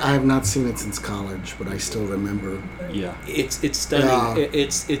 I have not seen it since college, but I still remember. Yeah, it's stunning. Yeah.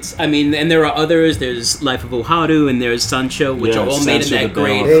 It's I mean, and there are others. There's Life of Oharu and there's Sancho, which are all made in that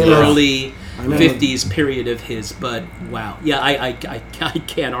great early 50s period of his. But wow, yeah, I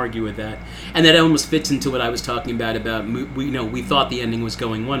can't argue with that. And that almost fits into what I was talking about we thought the ending was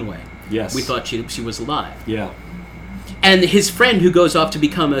going one way. Yes, we thought she was alive. Yeah. And his friend who goes off to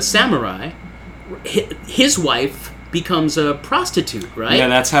become a samurai, his wife becomes a prostitute, right? Yeah,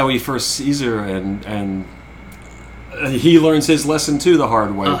 that's how he first sees her, and he learns his lesson too the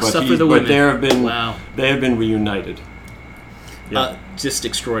hard way. But they have been reunited. Yeah. Just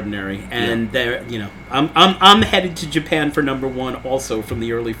extraordinary, and I'm headed to Japan for number one, also from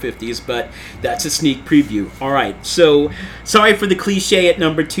the early 50s, but that's a sneak preview. All right, so sorry for the cliche at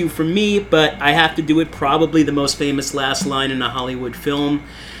number two for me, but I have to do it. Probably the most famous last line in a Hollywood film,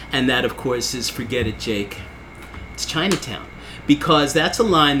 and that, of course, is "Forget it, Jake." It's Chinatown. Because that's a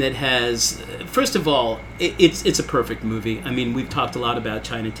line that has, first of all, it's a perfect movie. I mean, we've talked a lot about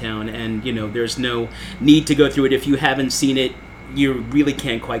Chinatown, and there's no need to go through it. If you haven't seen it, you really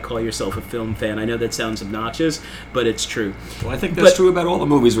can't quite call yourself a film fan. I know that sounds obnoxious, but it's true. Well, I think that's true about all the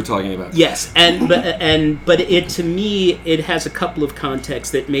movies we're talking about. Yes, but it, to me, it has a couple of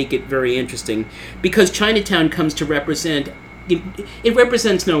contexts that make it very interesting, because Chinatown comes to represent. It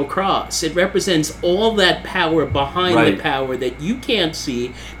represents no cross. It represents all that power behind the power that you can't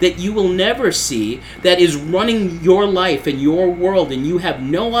see, that you will never see, that is running your life and your world, and you have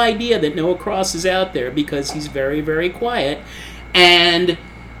no idea that Noah Cross is out there because he's very, very quiet. And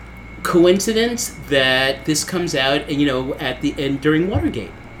coincidence that this comes out, at the end during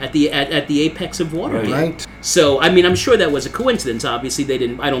Watergate, at the apex of Watergate. Right. So, I mean, I'm sure that was a coincidence. Obviously,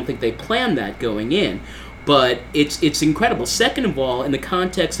 I don't think they planned that going in. But it's incredible. Second of all, in the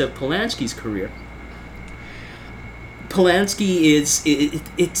context of Polanski's career, Polanski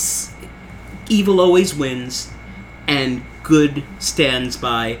it's evil always wins, and good stands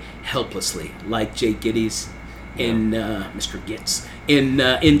by helplessly, like Jake Gittes in Mr. Gitz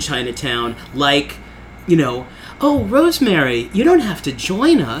in Chinatown, like oh, Rosemary, you don't have to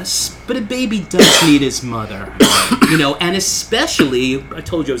join us, but a baby does need his mother. And especially, I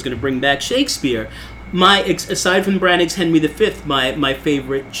told you I was going to bring back Shakespeare. Aside from Brannig's Henry V, my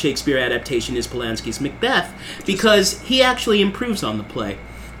favorite Shakespeare adaptation is Polanski's Macbeth, because he actually improves on the play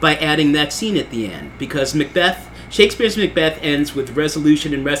by adding that scene at the end. Because Shakespeare's Macbeth ends with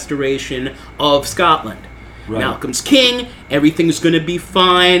resolution and restoration of Scotland. Right. Malcolm's king, everything's going to be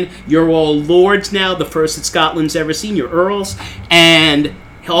fine, you're all lords now, the first that Scotland's ever seen, you're earls, and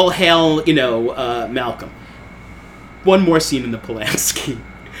all hail, Malcolm. One more scene in the Polanski,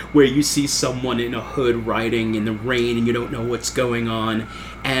 where you see someone in a hood riding in the rain and you don't know what's going on,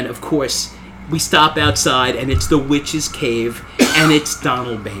 and of course, we stop outside and it's the witch's cave, and it's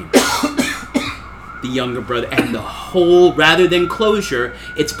Donald Baines. The younger brother, and the whole, rather than closure,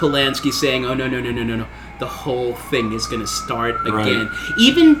 it's Polanski saying, oh, no. The whole thing is going to start again. Right.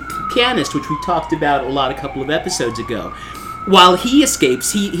 Even Pianist, which we talked about a couple of episodes ago, while he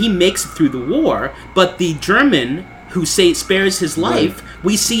escapes, he makes it through the war, but the German who spares his life,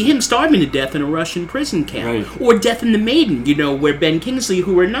 we see him starving to death in a Russian prison camp. Right. Or Death in the Maiden, where Ben Kingsley,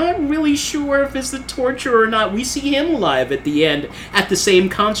 who we're not really sure if is the torture or not, we see him alive at the end at the same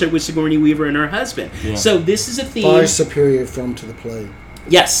concert with Sigourney Weaver and her husband. Yeah. So this is a theme. Far superior film to the play.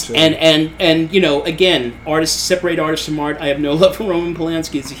 Yes, sure. and again, separate artists from art. I have no love for Roman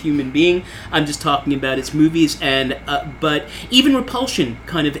Polanski as a human being. I'm just talking about his movies, but even Repulsion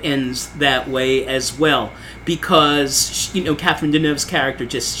kind of ends that way as well, because Catherine Deneuve's character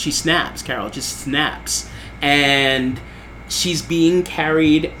Carol just snaps, and she's being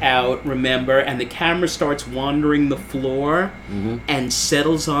carried out, remember, and the camera starts wandering the floor and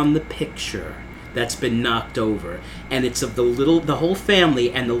settles on the picture that's been knocked over, and it's of the whole family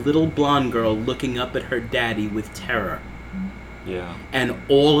and the little blonde girl looking up at her daddy with terror. Yeah. And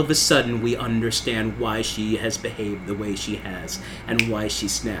all of a sudden we understand why she has behaved the way she has and why she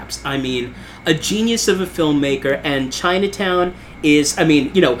snaps. I mean, a genius of a filmmaker, and Chinatown is,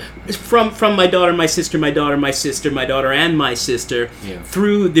 from My Daughter, My Sister, My Daughter, My Sister, My Daughter and My Sister,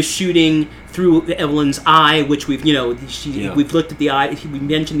 through the shooting, through Evelyn's eye, which we've we've looked at the eye, we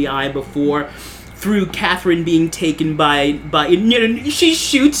mentioned the eye before, through Catherine being taken by she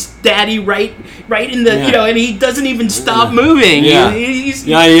shoots Daddy right in the and he doesn't even stop moving. He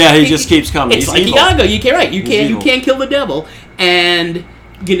just keeps coming. It's like Iago. You can't kill the devil, and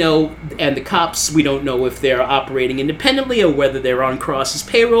and the cops, we don't know if they're operating independently or whether they're on Cross's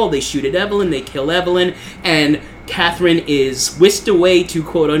payroll. They shoot at Evelyn, they kill Evelyn, and Catherine is whisked away to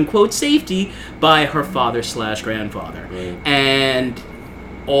quote-unquote safety by her father/grandfather. Right. And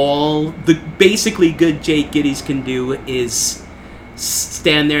all the basically good Jake Gittes can do is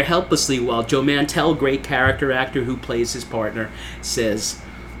stand there helplessly while Joe Mantell, great character actor who plays his partner, says,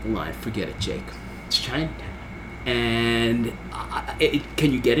 "Line, forget it, Jake. It's Chinatown." And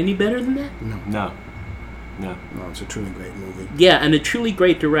can you get any better than that? No, it's a truly great movie. Yeah, and a truly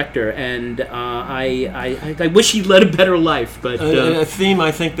great director, and I wish he'd led a better life. But a theme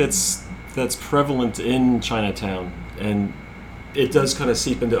I think that's prevalent in Chinatown, and it does kind of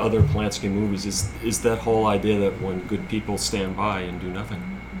seep into other Polanski movies, is that whole idea that when good people stand by and do nothing.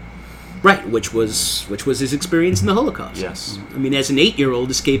 Right, which was his experience in the Holocaust. Yes. I mean, as an 8-year-old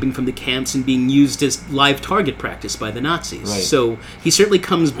escaping from the camps and being used as live target practice by the Nazis. Right. So he certainly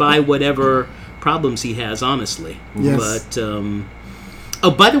comes by whatever problems he has, honestly. Yes.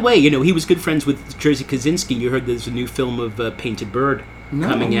 But, by the way, he was good friends with Jerzy Kosinski. You heard there's a new film of Painted Bird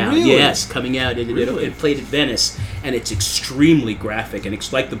coming out. Really? Yes, coming out. It played at Venice, and it's extremely graphic, and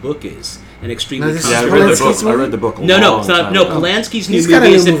it's like the book is, and extremely controversial. I read the book. No, it's not. No, Polanski's new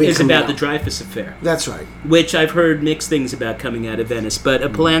movie is about the Dreyfus Affair. That's right. Which I've heard mixed things about coming out of Venice, but a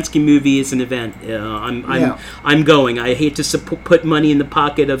Polanski movie is an event. I'm going. I hate to put money in the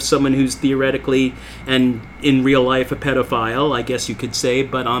pocket of someone who's theoretically and in real life a pedophile, I guess you could say.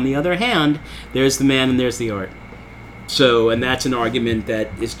 But on the other hand, there's the man and there's the art. So, and that's an argument that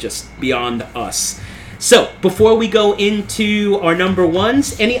is just beyond us. So, before we go into our number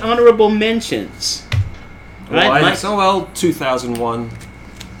ones, any honorable mentions? 2001.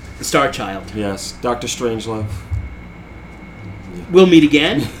 The Star Child. Yes. Dr. Strangelove. We'll Meet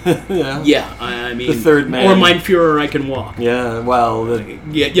Again? Yeah. Yeah, I mean... The Third Man. Or Mein Führer, I Can Walk. Yeah, well...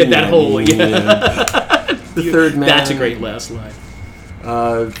 that whole... The Third Man. That's a great last line.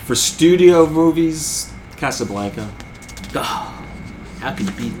 For studio movies, Casablanca. Oh, how can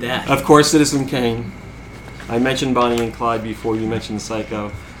you beat that? Of course, Citizen Kane. I mentioned Bonnie and Clyde before. You mentioned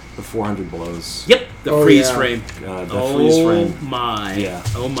Psycho. The 400 Blows. Yep, the freeze frame. Freeze frame. My. Yeah.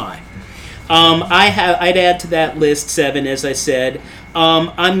 Oh my. I'd add to that list 7, as I said.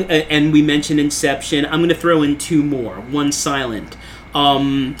 And we mentioned Inception. I'm going to throw in two more. One silent.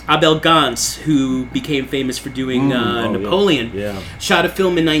 Abel Gance, who became famous for doing Napoleon, shot a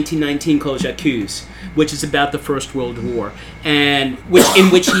film in 1919 called J'accuse, which is about the First World War, and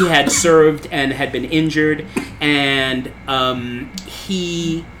in which he had served and had been injured, and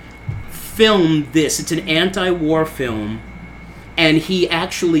he filmed this. It's an anti-war film, and he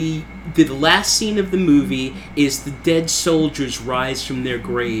actually, the last scene of the movie is the dead soldiers rise from their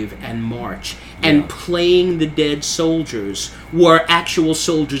grave and march. And playing the dead soldiers were actual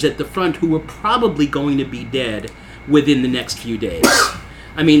soldiers at the front who were probably going to be dead within the next few days.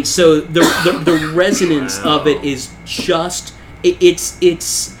 I mean, so the resonance of it is just it's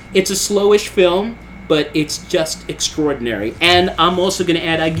a slowish film, but it's just extraordinary. And I'm also going to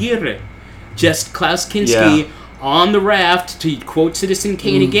add Aguirre, just Klaus Kinski on the raft, to quote Citizen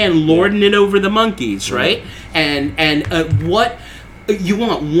Kane again, lording it over the monkeys, right? And what you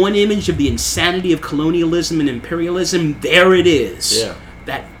want, one image of the insanity of colonialism and imperialism, there it is. Yeah.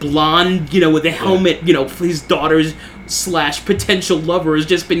 That blonde, with the helmet, his daughter's / potential lover has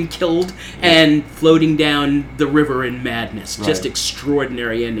just been killed and floating down the river in madness. Right. Just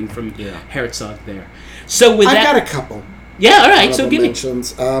extraordinary ending from Herzog there. So with I got a couple. Yeah, all right. So give me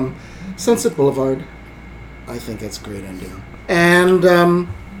Sunset Boulevard. I think that's a great ending. And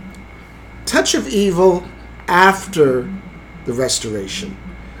Touch of Evil after the Restoration.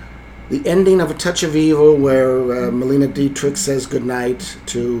 The ending of A Touch of Evil, where Marlene Dietrich says goodnight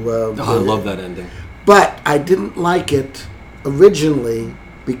to... I love that ending. But I didn't like it originally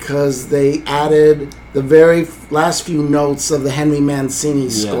because they added the very last few notes of the Henry Mancini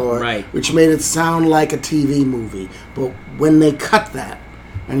score, which made it sound like a TV movie. But when they cut that,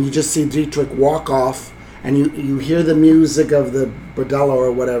 and you just see Dietrich walk off, and you hear the music of the bordello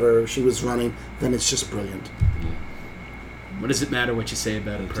or whatever she was running, then it's just brilliant. What does it matter what you say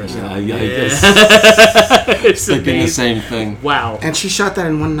about a person? It's thinking the same thing. Wow. And she shot that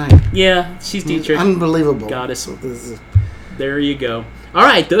in one night. Yeah, she's Dietrich. Unbelievable. Goddess. There you go. All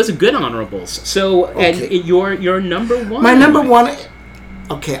right, those are good honorables. So, and your number one? My number one...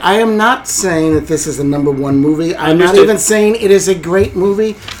 Okay, I am not saying that this is a number one movie. I'm not even saying it is a great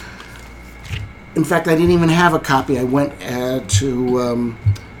movie. In fact, I didn't even have a copy. I went to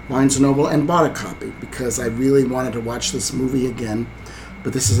Barnes & Noble and bought a copy because I really wanted to watch this movie again.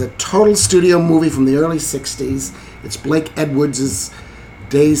 But this is a total studio movie from the early 60s. It's Blake Edwards'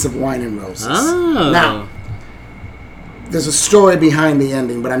 Days of Wine and Roses. Oh. Now, there's a story behind the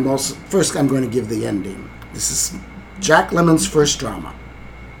ending, but I'm going to give the ending. This is Jack Lemmon's first drama.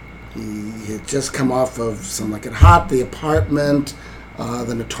 He had just come off of Some Like It Hot, The Apartment,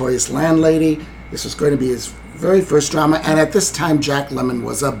 The Notorious Landlady. This was going to be his very first drama, and at this time, Jack Lemmon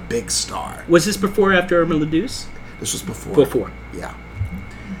was a big star. Was this before or after Irma la Douce? This was before. Before. Yeah.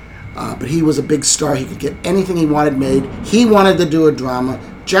 But he was a big star. He could get anything he wanted made. He wanted to do a drama.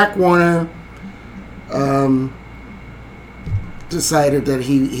 Jack Warner decided that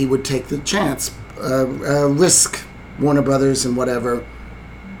he would take the chance, risk Warner Brothers and whatever.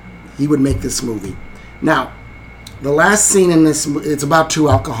 He would make this movie. Now, the last scene in this, it's about two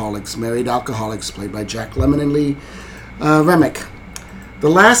alcoholics, married alcoholics, played by Jack Lemmon and Lee Remick. The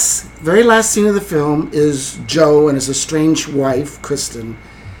very last scene of the film is Joe and his estranged wife, Kristen,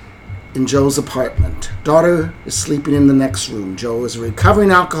 in Joe's apartment. Daughter is sleeping in the next room. Joe is a recovering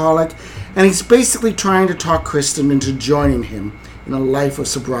alcoholic, and he's basically trying to talk Kristen into joining him in a life of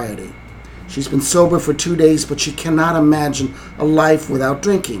sobriety. She's been sober for 2 days, but she cannot imagine a life without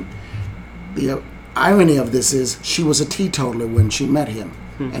drinking. The irony of this is she was a teetotaler when she met him,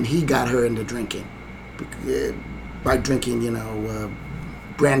 and he got her into drinking by drinking,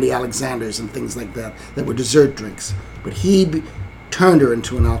 brandy Alexanders and things like that were dessert drinks. But he turned her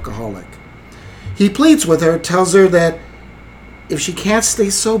into an alcoholic. He pleads with her, tells her that if she can't stay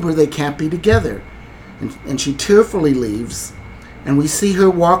sober, they can't be together. And she tearfully leaves, and we see her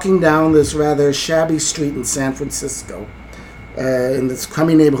walking down this rather shabby street in San Francisco, in this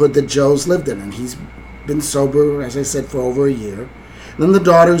crummy neighborhood that Joe's lived in. And he's been sober, as I said, for over a year. And then the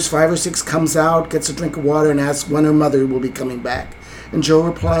daughter, who's 5 or 6, comes out, gets a drink of water, and asks when her mother will be coming back. And Joe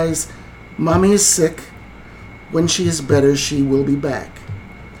replies, "Mommy is sick. When she is better, she will be back."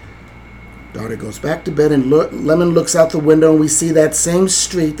 Daughter goes back to bed, and Lemmon looks out the window, and we see that same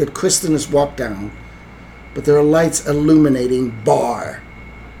street that Kristen has walked down. But there are lights illuminating Bar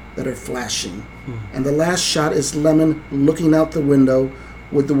that are flashing. And the last shot is Lemmon looking out the window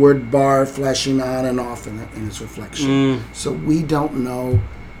with the word Bar flashing on and off in his reflection. So we don't know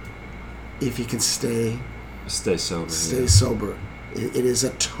if he can stay sober. Sober. It is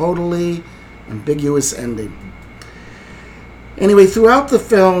a totally ambiguous ending. Anyway, throughout the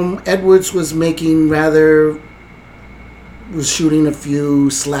film, Edwards was shooting a few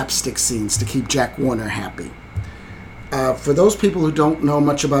slapstick scenes to keep Jack Warner happy. For those people who don't know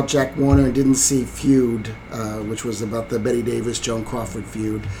much about Jack Warner and didn't see Feud, which was about the Bette Davis, Joan Crawford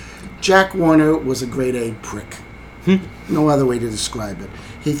feud, Jack Warner was a grade A prick. No other way to describe it.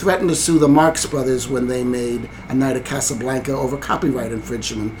 He threatened to sue the Marx Brothers when they made A Night at Casablanca over copyright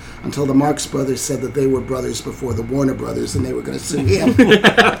infringement, until the Marx Brothers said that they were brothers before the Warner Brothers and they were going to sue him.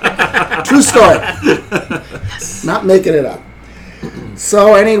 True story. Yes. Not making it up.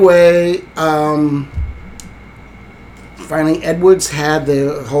 So anyway, finally Edwards had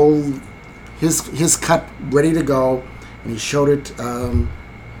the whole his cut ready to go, and he showed it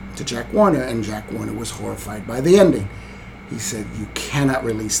to Jack Warner, and Jack Warner was horrified by the ending. He said, "You cannot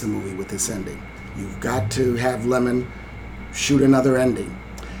release the movie with this ending. You've got to have Lemmon shoot another ending."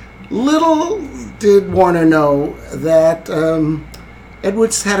 Little did Warner know that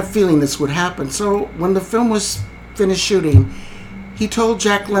Edwards had a feeling this would happen. So when the film was finished shooting, he told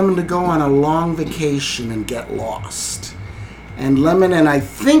Jack Lemmon to go on a long vacation and get lost. And Lemmon, and I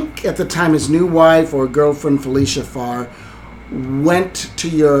think at the time his new wife or girlfriend Felicia Farr, went to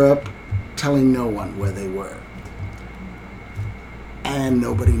Europe telling no one where they were. And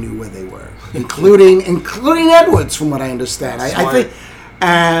nobody knew where they were, including Edwards, from what I understand. I think,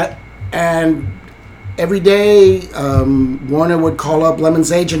 and every day Warner would call up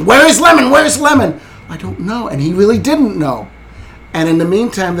Lemmon's agent. "Where is Lemmon? Where is Lemmon?" "I don't know," and he really didn't know. And in the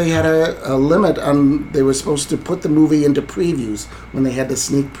meantime, they had a limit on. They were supposed to put the movie into previews when they had the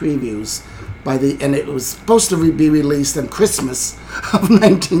sneak previews. And it was supposed to be released on Christmas of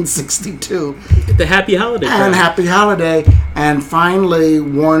 1962. The Happy Holiday. And Happy Holiday. And finally,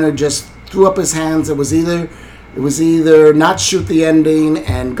 Warner just threw up his hands. It was either not shoot the ending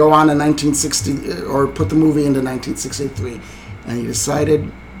and go on to 1960, or put the movie into 1963. And he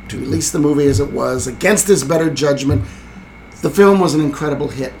decided to release the movie as it was, against his better judgment. The film was an incredible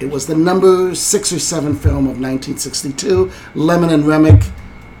hit. It was the number 6 or 7 film of 1962. Lemmon and Remick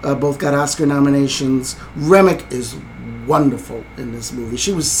both got Oscar nominations. Remick is wonderful in this movie.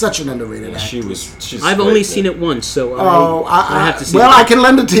 She was such an underrated actress. I've only seen it once, so I have to see it. Well, I can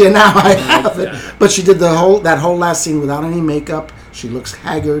lend it to you now. I have it. But she did that whole last scene without any makeup. She looks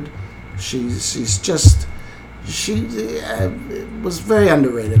haggard. She was very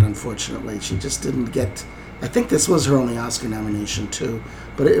underrated, unfortunately. She just didn't get... I think this was her only Oscar nomination, too.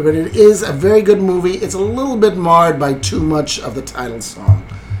 But it is a very good movie. It's a little bit marred by too much of the title song,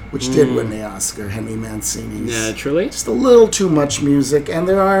 which did win the Oscar, Henry Mancini's. Naturally. Just a little too much music, and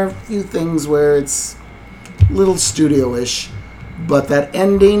there are a few things where it's a little studio-ish. But that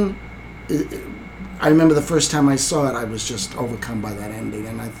ending, I remember the first time I saw it, I was just overcome by that ending,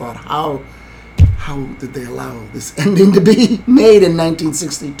 and I thought, how did they allow this ending to be made in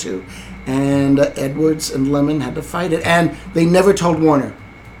 1962? And Edwards and Lemmon had to fight it, and they never told Warner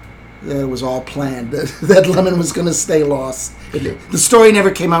that it was all planned, that Lemmon was going to stay lost. The story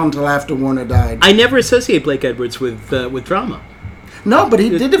never came out until after Warner died. I never associate Blake Edwards with drama. No, but he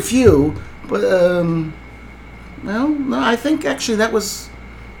did a few. But no, I think actually that was.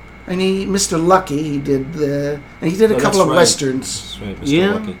 Mr. Lucky, he did a couple of westerns. That's right,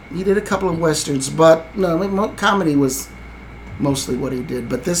 Mr. Lucky. He did a couple of westerns, but no, comedy was mostly what he did.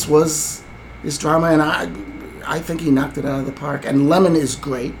 But this was his drama, and I think he knocked it out of the park. And Lemmon is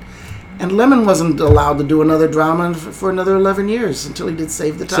great. And Lemmon wasn't allowed to do another drama for another 11 years until he did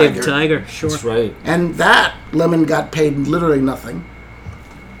Save the Tiger. Save the Tiger, sure. That's right. And that, Lemmon got paid literally nothing.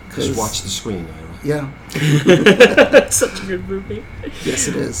 Just watch the screen, Ira. Yeah. Such a good movie. Yes,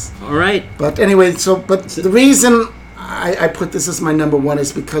 it is. All right. But anyway, the reason I put this as my number one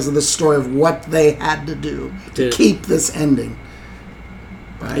is because of the story of what they had to do to keep this ending.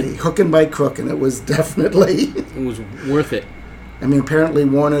 By hook and by crook, and it was definitely... It was worth it. I mean, apparently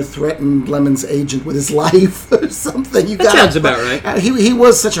Warner threatened Lemmon's agent with his life or something. That sounds about right. He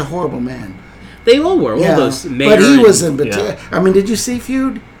was such a horrible man. They all were. All those but he was in... I mean, did you see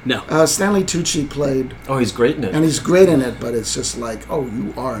Feud? No. Stanley Tucci played... Oh, he's great in it. And he's great in it, but it's just like, oh,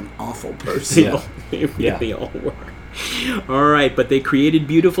 you are an awful person. They really all were. All right, but they created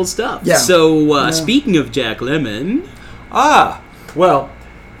beautiful stuff. Yeah. So, speaking of Jack Lemmon... Well,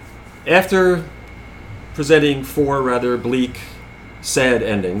 after presenting 4 rather bleak, sad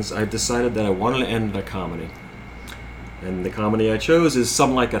endings, I decided that I wanted to end a comedy. And the comedy I chose is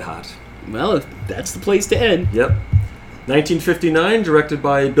Some Like It Hot. Well, that's the place to end. Yep. 1959, directed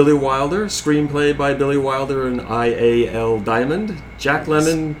by Billy Wilder, screenplay by Billy Wilder and I.A.L. Diamond, Jack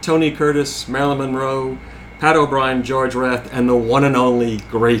Lemmon, Tony Curtis, Marilyn Monroe, Pat O'Brien, George Raft, and the one and only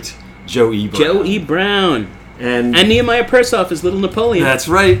great Joe E. Brown. Joe E. Brown. And Nehemiah Persoff is Little Napoleon. That's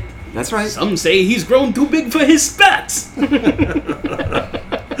right. That's right. Some say he's grown too big for his spats. A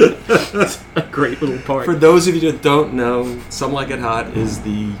great little part. For those of you that don't know, Some Like It Hot is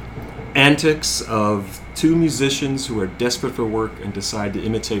the antics of two musicians who are desperate for work and decide to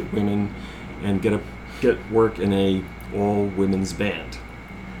imitate women and get work in a all-women's band.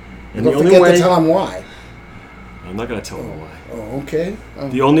 And don't forget to tell them why. I'm not going to tell them why. Oh, okay.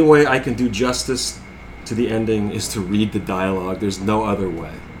 The only way I can do justice to the ending is to read the dialogue. There's no other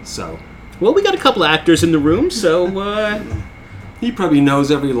way. So, well, we got a couple actors in the room, so he probably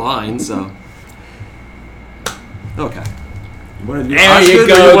knows every line. So, okay. There you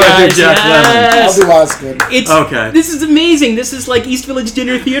go, guys. Yes. I'll do Osgood. Okay. This is amazing. This is like East Village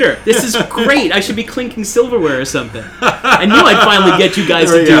Dinner Theater. This is great. I should be clinking silverware or something. I knew I'd finally get you guys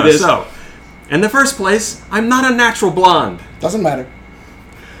to do this. So, in the first place, I'm not a natural blonde. Doesn't matter.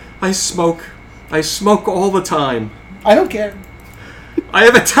 I smoke all the time. I don't care. I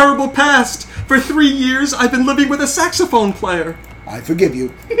have a terrible past. For 3 years, I've been living with a saxophone player. I forgive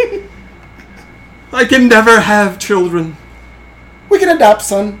you. I can never have children. We can adopt,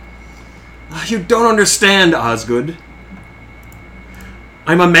 son. You don't understand, Osgood.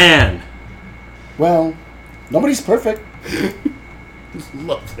 I'm a man. Well, nobody's perfect.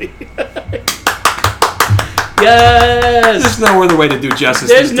 Lovely. Yes. There's no other way to do justice.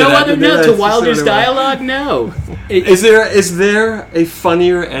 There's no other note to Wilder's dialogue. No. Is there a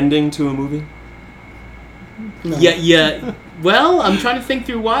funnier ending to a movie? No. Yeah. Well, I'm trying to think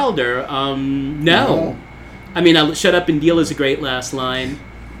through Wilder. No. I mean, "Shut Up and Deal" is a great last line.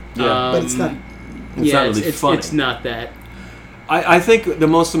 Yeah, but it's not. It's not really funny. It's not that. I think the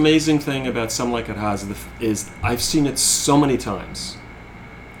most amazing thing about Some Like It Hot is I've seen it so many times.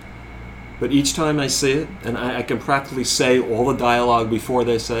 But each time I see it, and I can practically say all the dialogue before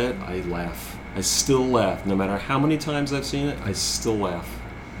they say it, I laugh. I still laugh. No matter how many times I've seen it, I still laugh.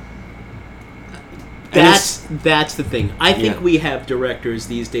 That's the thing. I think we have directors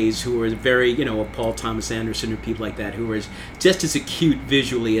these days who are very, Paul Thomas Anderson or people like that, who are just as acute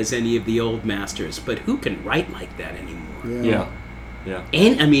visually as any of the old masters. But who can write like that anymore? Yeah.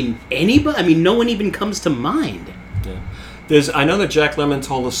 And anybody. No one even comes to mind. Yeah. I know that Jack Lemmon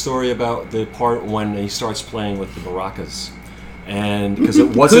told a story about the part when he starts playing with the maracas. And because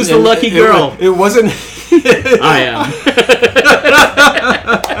it wasn't who's the lucky girl? It wasn't. I am.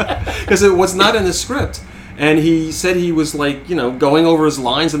 Because it was not in the script, and he said he was going over his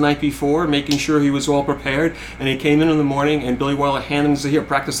lines the night before, making sure he was all prepared. And he came in the morning, and Billy Wilder handed him, "Here,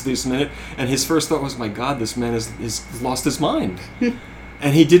 practice this minute." And his first thought was, "My God, this man is lost his mind."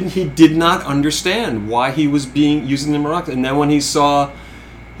 And he did not understand why he was using the maracas. And then when he saw,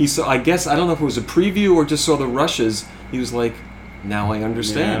 I guess, I don't know if it was a preview or just saw the rushes, he was like, "Now I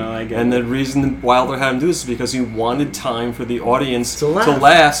understand." I get and it. the reason Wilder had him do this is because he wanted time for the audience to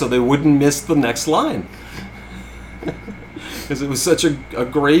laugh so they wouldn't miss the next line. Because it was such a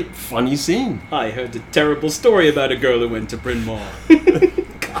great, funny scene. I heard a terrible story about a girl who went to Bryn Mawr.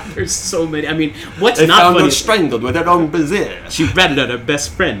 God, there's so many. I mean, what's they not found funny? her strangled with her own brassiere. She ratted at her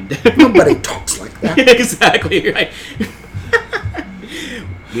best friend. Nobody talks like that. Exactly right.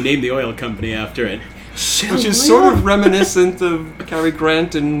 We named the oil company after it. Which is sort of reminiscent of Cary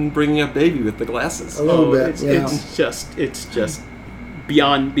Grant and Bringing Up Baby with the glasses. A little bit. It's just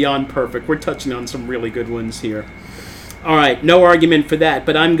beyond perfect. We're touching on some really good ones here. All right, no argument for that.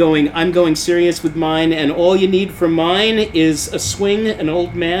 But I'm going serious with mine, and all you need for mine is a swing, an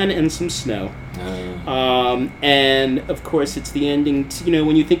old man, and some snow. And of course, it's the ending.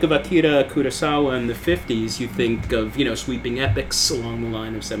 When you think of Akira Kurosawa in the 50s, you think of sweeping epics along the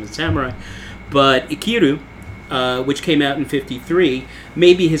line of Seven Samurai. But Ikiru, which came out in 1953,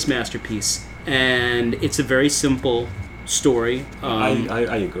 may be his masterpiece, and it's a very simple story.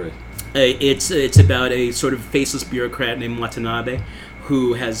 I agree. It's about a sort of faceless bureaucrat named Watanabe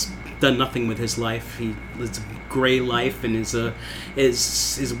who has done nothing with his life. He lives a gray life, and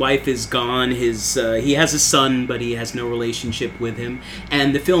his wife is gone. He has a son, but he has no relationship with him.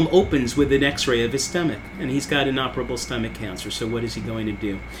 And the film opens with an X-ray of his stomach, and he's got inoperable stomach cancer. So what is he going to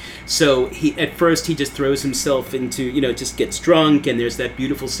do? So at first he just throws himself into just gets drunk, and there's that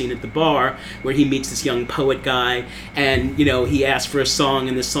beautiful scene at the bar where he meets this young poet guy, and he asks for a song,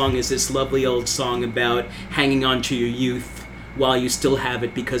 and the song is this lovely old song about hanging on to your youth while you still have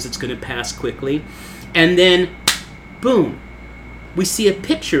it because it's going to pass quickly. And then, boom, we see a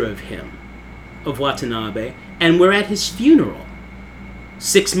picture of him, of Watanabe, and we're at his funeral.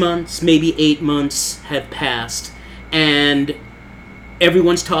 6 months, maybe 8 months have passed, and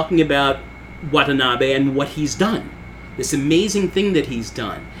everyone's talking about Watanabe and what he's done. This amazing thing that he's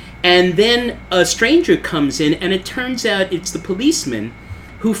done. And then a stranger comes in, and it turns out it's the policeman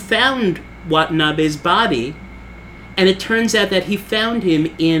who found Watanabe's body, and it turns out that he found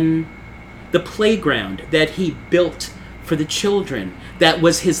him in the playground that he built for the children. That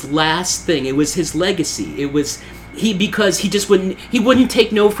was his last thing. It was his legacy. It was because he wouldn't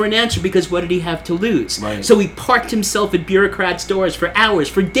take no for an answer, because what did he have to lose? Right. So he parked himself at bureaucrats' doors for hours,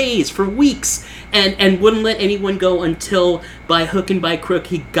 for days, for weeks, and wouldn't let anyone go until, by hook and by crook,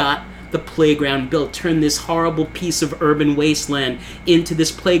 he got the playground built, turned this horrible piece of urban wasteland into this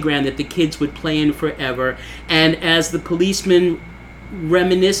playground that the kids would play in forever. And as the policeman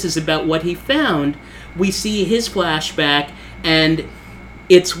reminisces about what he found, we see his flashback, and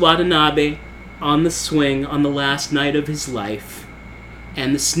it's Watanabe on the swing on the last night of his life,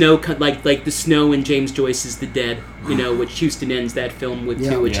 and the snow, like the snow in James Joyce's The Dead, which Houston ends that film with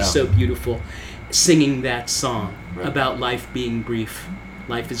too, which is so beautiful, singing that song about life being brief.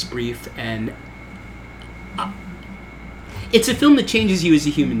 Life is brief, and it's a film that changes you as a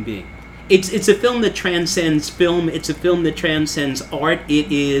human being. It's a film that transcends film. It's a film that transcends art.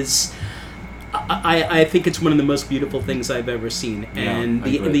 It is. I think it's one of the most beautiful things I've ever seen, and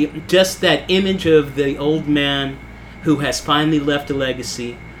the just that image of the old man who has finally left a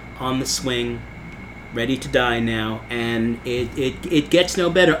legacy on the swing, ready to die now, and it gets no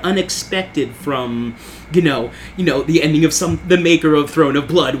better. Unexpected from the ending of the maker of Throne of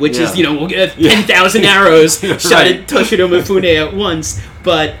Blood, which is 10,000 arrows shot at Toshiro Mifune at once.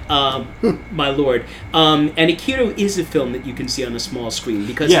 But my lord, and Akira is a film that you can see on a small screen,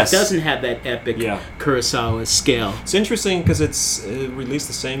 because it doesn't have that epic Kurosawa scale. It's interesting because it's released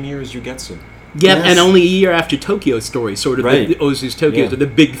the same year as Yugetsu. Yep, and only a year after Tokyo Story, sort of the Ozu's Tokyo, the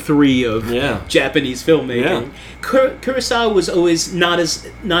big three of Japanese filmmaking. Yeah. Kurosawa was always not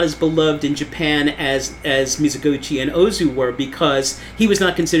as beloved in Japan as Mizoguchi and Ozu were, because he was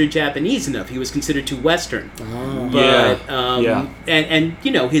not considered Japanese enough. He was considered too Western. And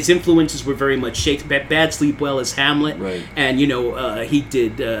his influences were very much Shakespeare. Bad Sleep Well as Hamlet, and he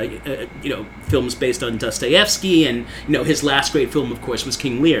did films based on Dostoevsky, and his last great film, of course, was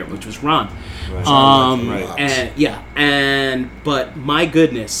King Lear, which was Ron. But my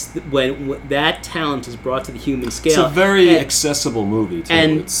goodness, when that talent is brought to the human scale, it's a very accessible movie too.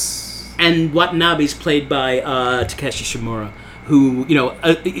 And Watanabe's played by Takeshi Shimura, who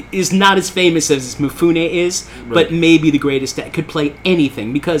is not as famous as Mifune is, but maybe the greatest that could play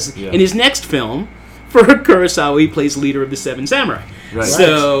anything, because in his next film for Kurosawa he plays the leader of the Seven Samurai.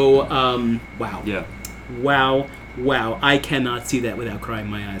 So wow, I cannot see that without crying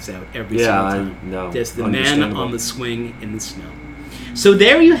my eyes out every single time. There's the man on the swing in the snow. So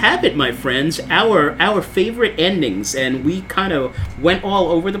there you have it, my friends, our favorite endings, and we kind of went all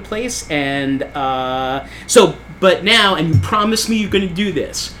over the place, and but now, and you promised me you're going to do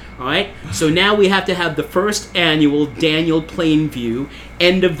this, all right? So now we have to have the first annual Daniel Plainview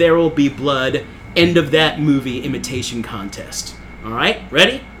End of There Will Be Blood, End of That Movie imitation contest. All right,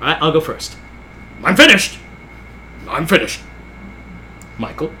 ready? All right, I'll go first. I'm finished.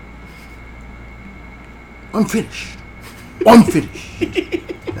 Michael? I'm finished.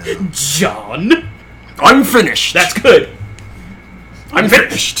 John? I'm finished. That's good. I'm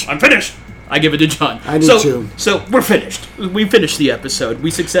finished. I give it to John. I do too. So we're finished. We finished the episode. We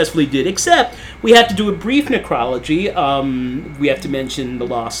successfully did, except we have to do a brief necrology. We have to mention the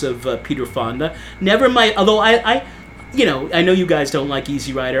loss of Peter Fonda. Never mind, although I know you guys don't like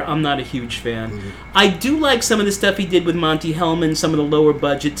Easy Rider. I'm not a huge fan. Mm-hmm. I do like some of the stuff he did with Monty Hellman, some of the lower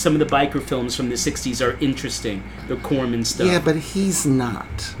budget, some of the biker films from the 60s are interesting. The Corman stuff. Yeah, but he's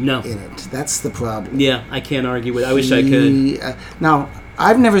not in it. That's the problem. Yeah, I can't argue with it. I wish I could. Now,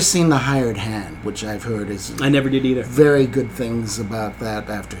 I've never seen The Hired Hand, which I've heard is... I never did either. Very good things about that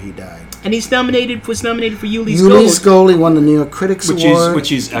after he died. And was nominated for Ulee's Gold. Ulee's Gold, he won the New York Critics Award.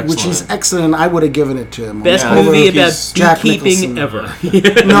 Which is excellent. Which is excellent. I would have given it to him. Best movie about beekeeping ever.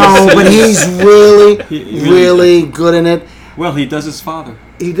 No, but he's really good in it. Well, he does his father.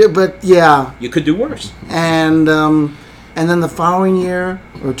 He did, but yeah. You could do worse. And then the following year,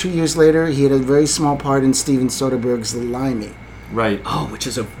 or 2 years later, he had a very small part in Steven Soderbergh's The Limey. Right. Oh, which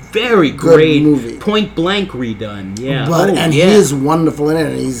is a very great movie. Point Blank redone. Yeah. He is wonderful in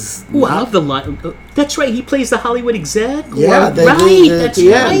it. He's I love the line. That's right. He plays the Hollywood exec. Yeah, that's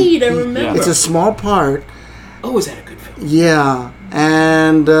right. I remember. It's a small part. Oh, is that a good film? Yeah,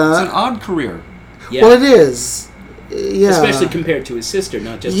 and it's an odd career. Yeah. Well, it is. Yeah. Especially compared to his sister,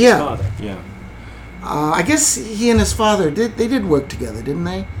 not just his father. Yeah. I guess he and his father did work together, didn't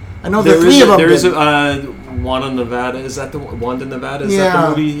they? I know the three of them. There is Wanda Nevada. Is that the Wanda Nevada? Is that the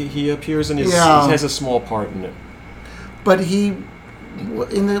movie he appears in? He has a small part in it. But he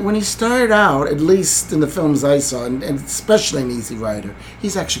when he started out, at least in the films I saw, and especially in Easy Rider,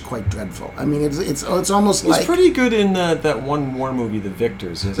 he's actually quite dreadful. I mean, it's almost like... He's pretty good in that one war movie, The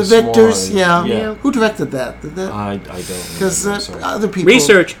Victors. The Victors, yeah. Who directed that? I don't know. Because other people...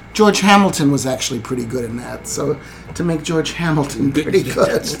 Research. George Hamilton was actually pretty good in that, so to make George Hamilton pretty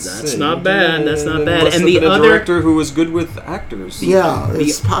good... That's not bad, that's not bad. And the other... director who was good with actors. Yeah,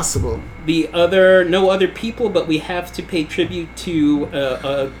 it's possible. No other people, but we have to pay tribute to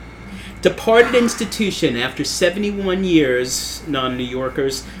a departed institution. After 71 years, non-New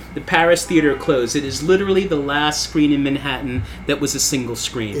Yorkers, the Paris Theater closed. It is literally the last screen in Manhattan that was a single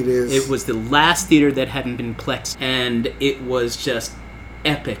screen. It is. It was the last theater that hadn't been plexed, and it was just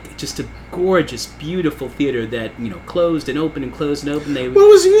epic. Just a gorgeous, beautiful theater that, closed and opened and closed and opened. Well, it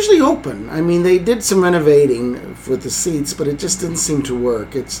was usually open. I mean, they did some renovating with the seats, but it just didn't seem to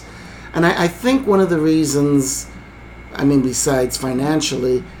work. And I think one of the reasons, besides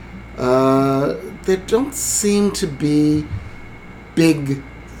financially, there don't seem to be big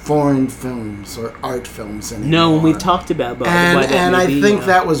foreign films or art films anymore. No, we've talked about why that and I think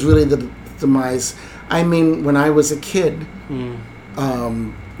that was really the demise. I mean, when I was a kid...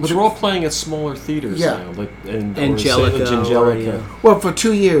 But they're all playing at smaller theaters now, like Angelica. Well, for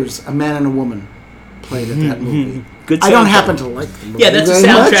 2 years, A Man and a Woman played at that movie. Good. I don't happen to like the movie. Yeah, that's a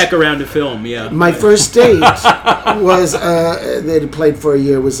soundtrack around a film. Yeah. My first date was they had played for a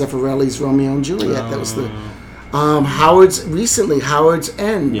year was Zeffirelli's Romeo and Juliet. That was the Howard's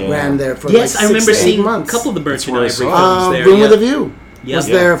End ran there for I remember seeing months. A couple of the Bertrand Ivory films there. Room with a View was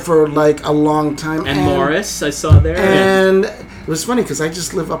there for like a long time. And Morris, I saw there. And it was funny because I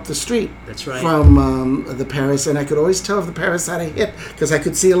just live up the street. That's right. From the Paris, and I could always tell if the Paris had a hit because I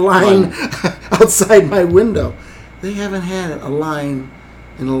could see a line outside my window. They haven't had a line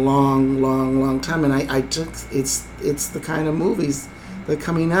in a long, long, long time, and I took it's the kind of movies that are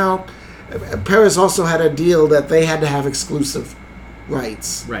coming out. Paris also had a deal that they had to have exclusive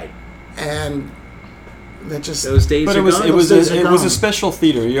rights, right? And that just those days. But it was a special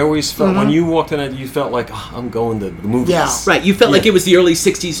theater. You always felt when you walked in it, you felt like I'm going to the movies. Yeah, right. You felt like it was the early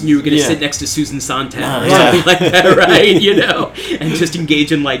 '60s, and you were going to sit next to Susan Sontag or something like that, right? And just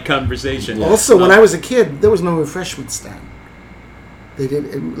engage in light conversation. Yeah. Also, when I was a kid, there was no refreshment stand. They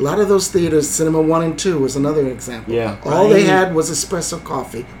did a lot of those theaters. Cinema 1 and 2 was another example. Yeah, all they had was espresso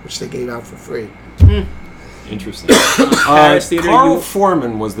coffee, which they gave out for free. Interesting. Carl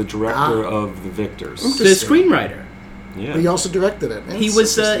Foreman was the director of The Victors. The screenwriter. Yeah. He also directed it. He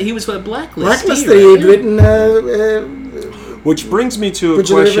was what, Blacklist. Blacklist. He had written. Which brings me to a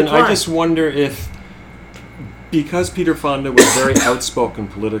question. I just wonder if, because Peter Fonda was very outspoken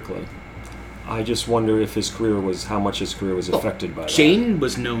politically, I just wonder if how much his career was affected by that. Jane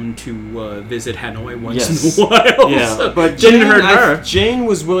was known to visit Hanoi once in a while. Yeah, so but didn't hurt her. Jane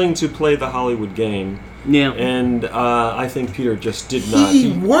was willing to play the Hollywood game. Yeah. And I think Peter just did not.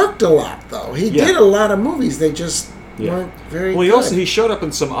 He worked a lot, though. He did a lot of movies. They just weren't very good. He showed up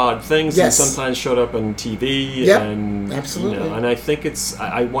in some odd things. Yes. And sometimes showed up on TV. Yep, and absolutely. And I think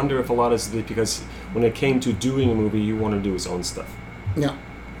I wonder if a lot is because when it came to doing a movie, you want to do his own stuff. Yeah.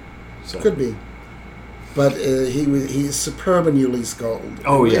 So. Could be. But he's superb in Ulysse Gold.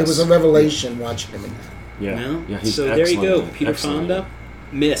 Oh, yes. It was a revelation watching him in that. Yeah. He's so there you go. Peter Fonda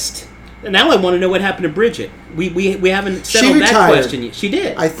missed. Now I want to know what happened to Bridget. We haven't settled that question yet. She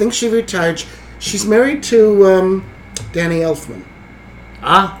did. I think she retired. She's married to Danny Elfman.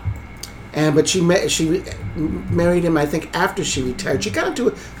 But she married him, I think, after she retired. She got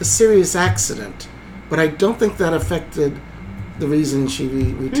into a serious accident, but I don't think that affected the reason she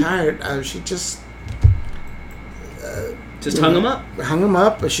retired. She just hung him up. Hung him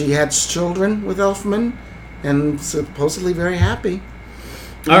up. She had children with Elfman, and supposedly very happy.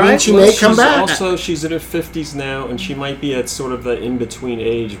 All right, she may come back. Also, she's in her 50s now, and she might be at sort of the in-between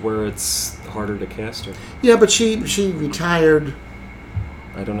age where it's harder to cast her. Yeah, but she retired.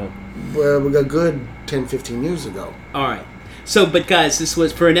 I don't know. A good 10, 15 years ago. All right. So, but guys, this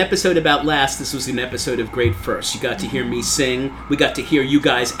was, for an episode about Last, this was an episode of great firsts. You got to hear me sing. We got to hear you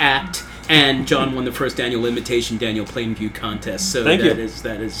guys act. And John won the first annual Imitation Daniel Plainview contest. So that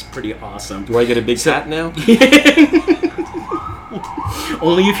is pretty awesome. Do I get a big hat now?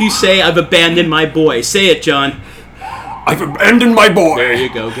 Only if you say, I've abandoned my boy. Say it, John. I've abandoned my boy. There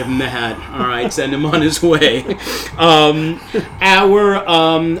you go. Give him the hat. All right, send him on his way. Our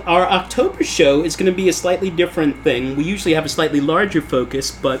October show is going to be a slightly different thing. We usually have a slightly larger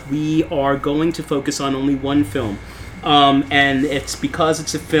focus, but we are going to focus on only one film. And it's because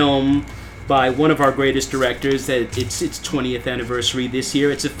it's a film by one of our greatest directors. That it's 20th anniversary this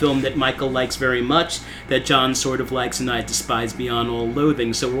year. It's a film that Michael likes very much, that John sort of likes, and I despise beyond all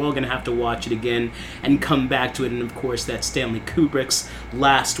loathing. So we're all going to have to watch it again and come back to it. And of course, that's Stanley Kubrick's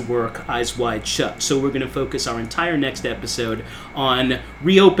last work, Eyes Wide Shut. So we're going to focus our entire next episode on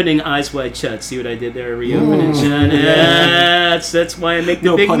reopening Eyes Wide Shut. See what I did there? Reopening. That's why I make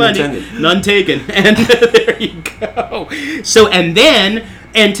the big money. Intended. None taken. And there you go. So, and then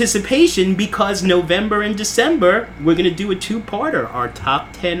anticipation, because November and December we're going to do a two-parter, our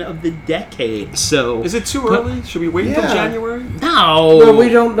top 10 of the decade. So is it too early? Should we wait until January? No. Well, we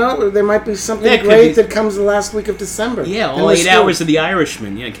don't know. There might be something great that comes the last week of December. Yeah, all 8 hours of The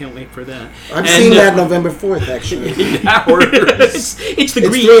Irishman. Yeah, I can't wait for that. I've seen that November 4th, actually. 8 hours. it's the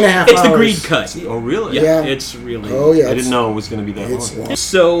Greed. 3.5 it's hours. The Greed cut. Oh, really? Yeah. It's really. Oh, yeah. I didn't know it was going to be that long.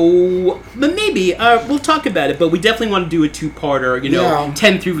 So, but maybe we'll talk about it. But we definitely want to do a two-parter.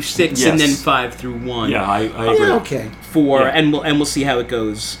 10 through 6, and then 5 through 1. Yeah, I agree. Yeah, okay. And we'll see how it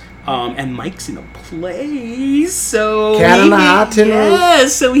goes. And Mike's in a play, so Cat in the Hat Tin Roof.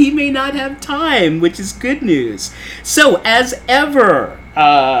 So he may not have time, which is good news. So as ever,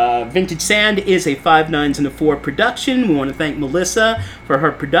 Vintage Sand is a 5 9s and a 4 production. We want to thank Melissa for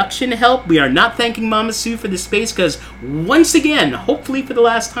her production help. We are not thanking Mama Sue for the space because, once again, hopefully for the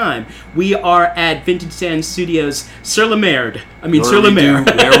last time, we are at Vintage Sand Studios Sur-la-Mer.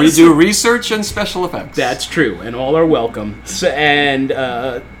 Where we do research and special effects. That's true, and all are welcome. So, and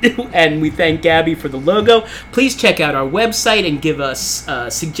we thank Gabby for the logo. Please check out our website and give us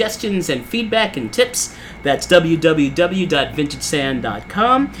suggestions and feedback and tips. That's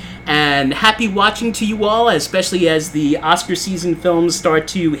www.vintagesand.com. And happy watching to you all, especially as the Oscar season films start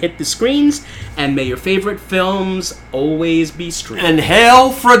to hit the screens. And may your favorite films always be streamed. And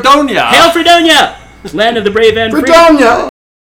hail Fredonia! Hail Fredonia! Land of the brave and free. Fredonia!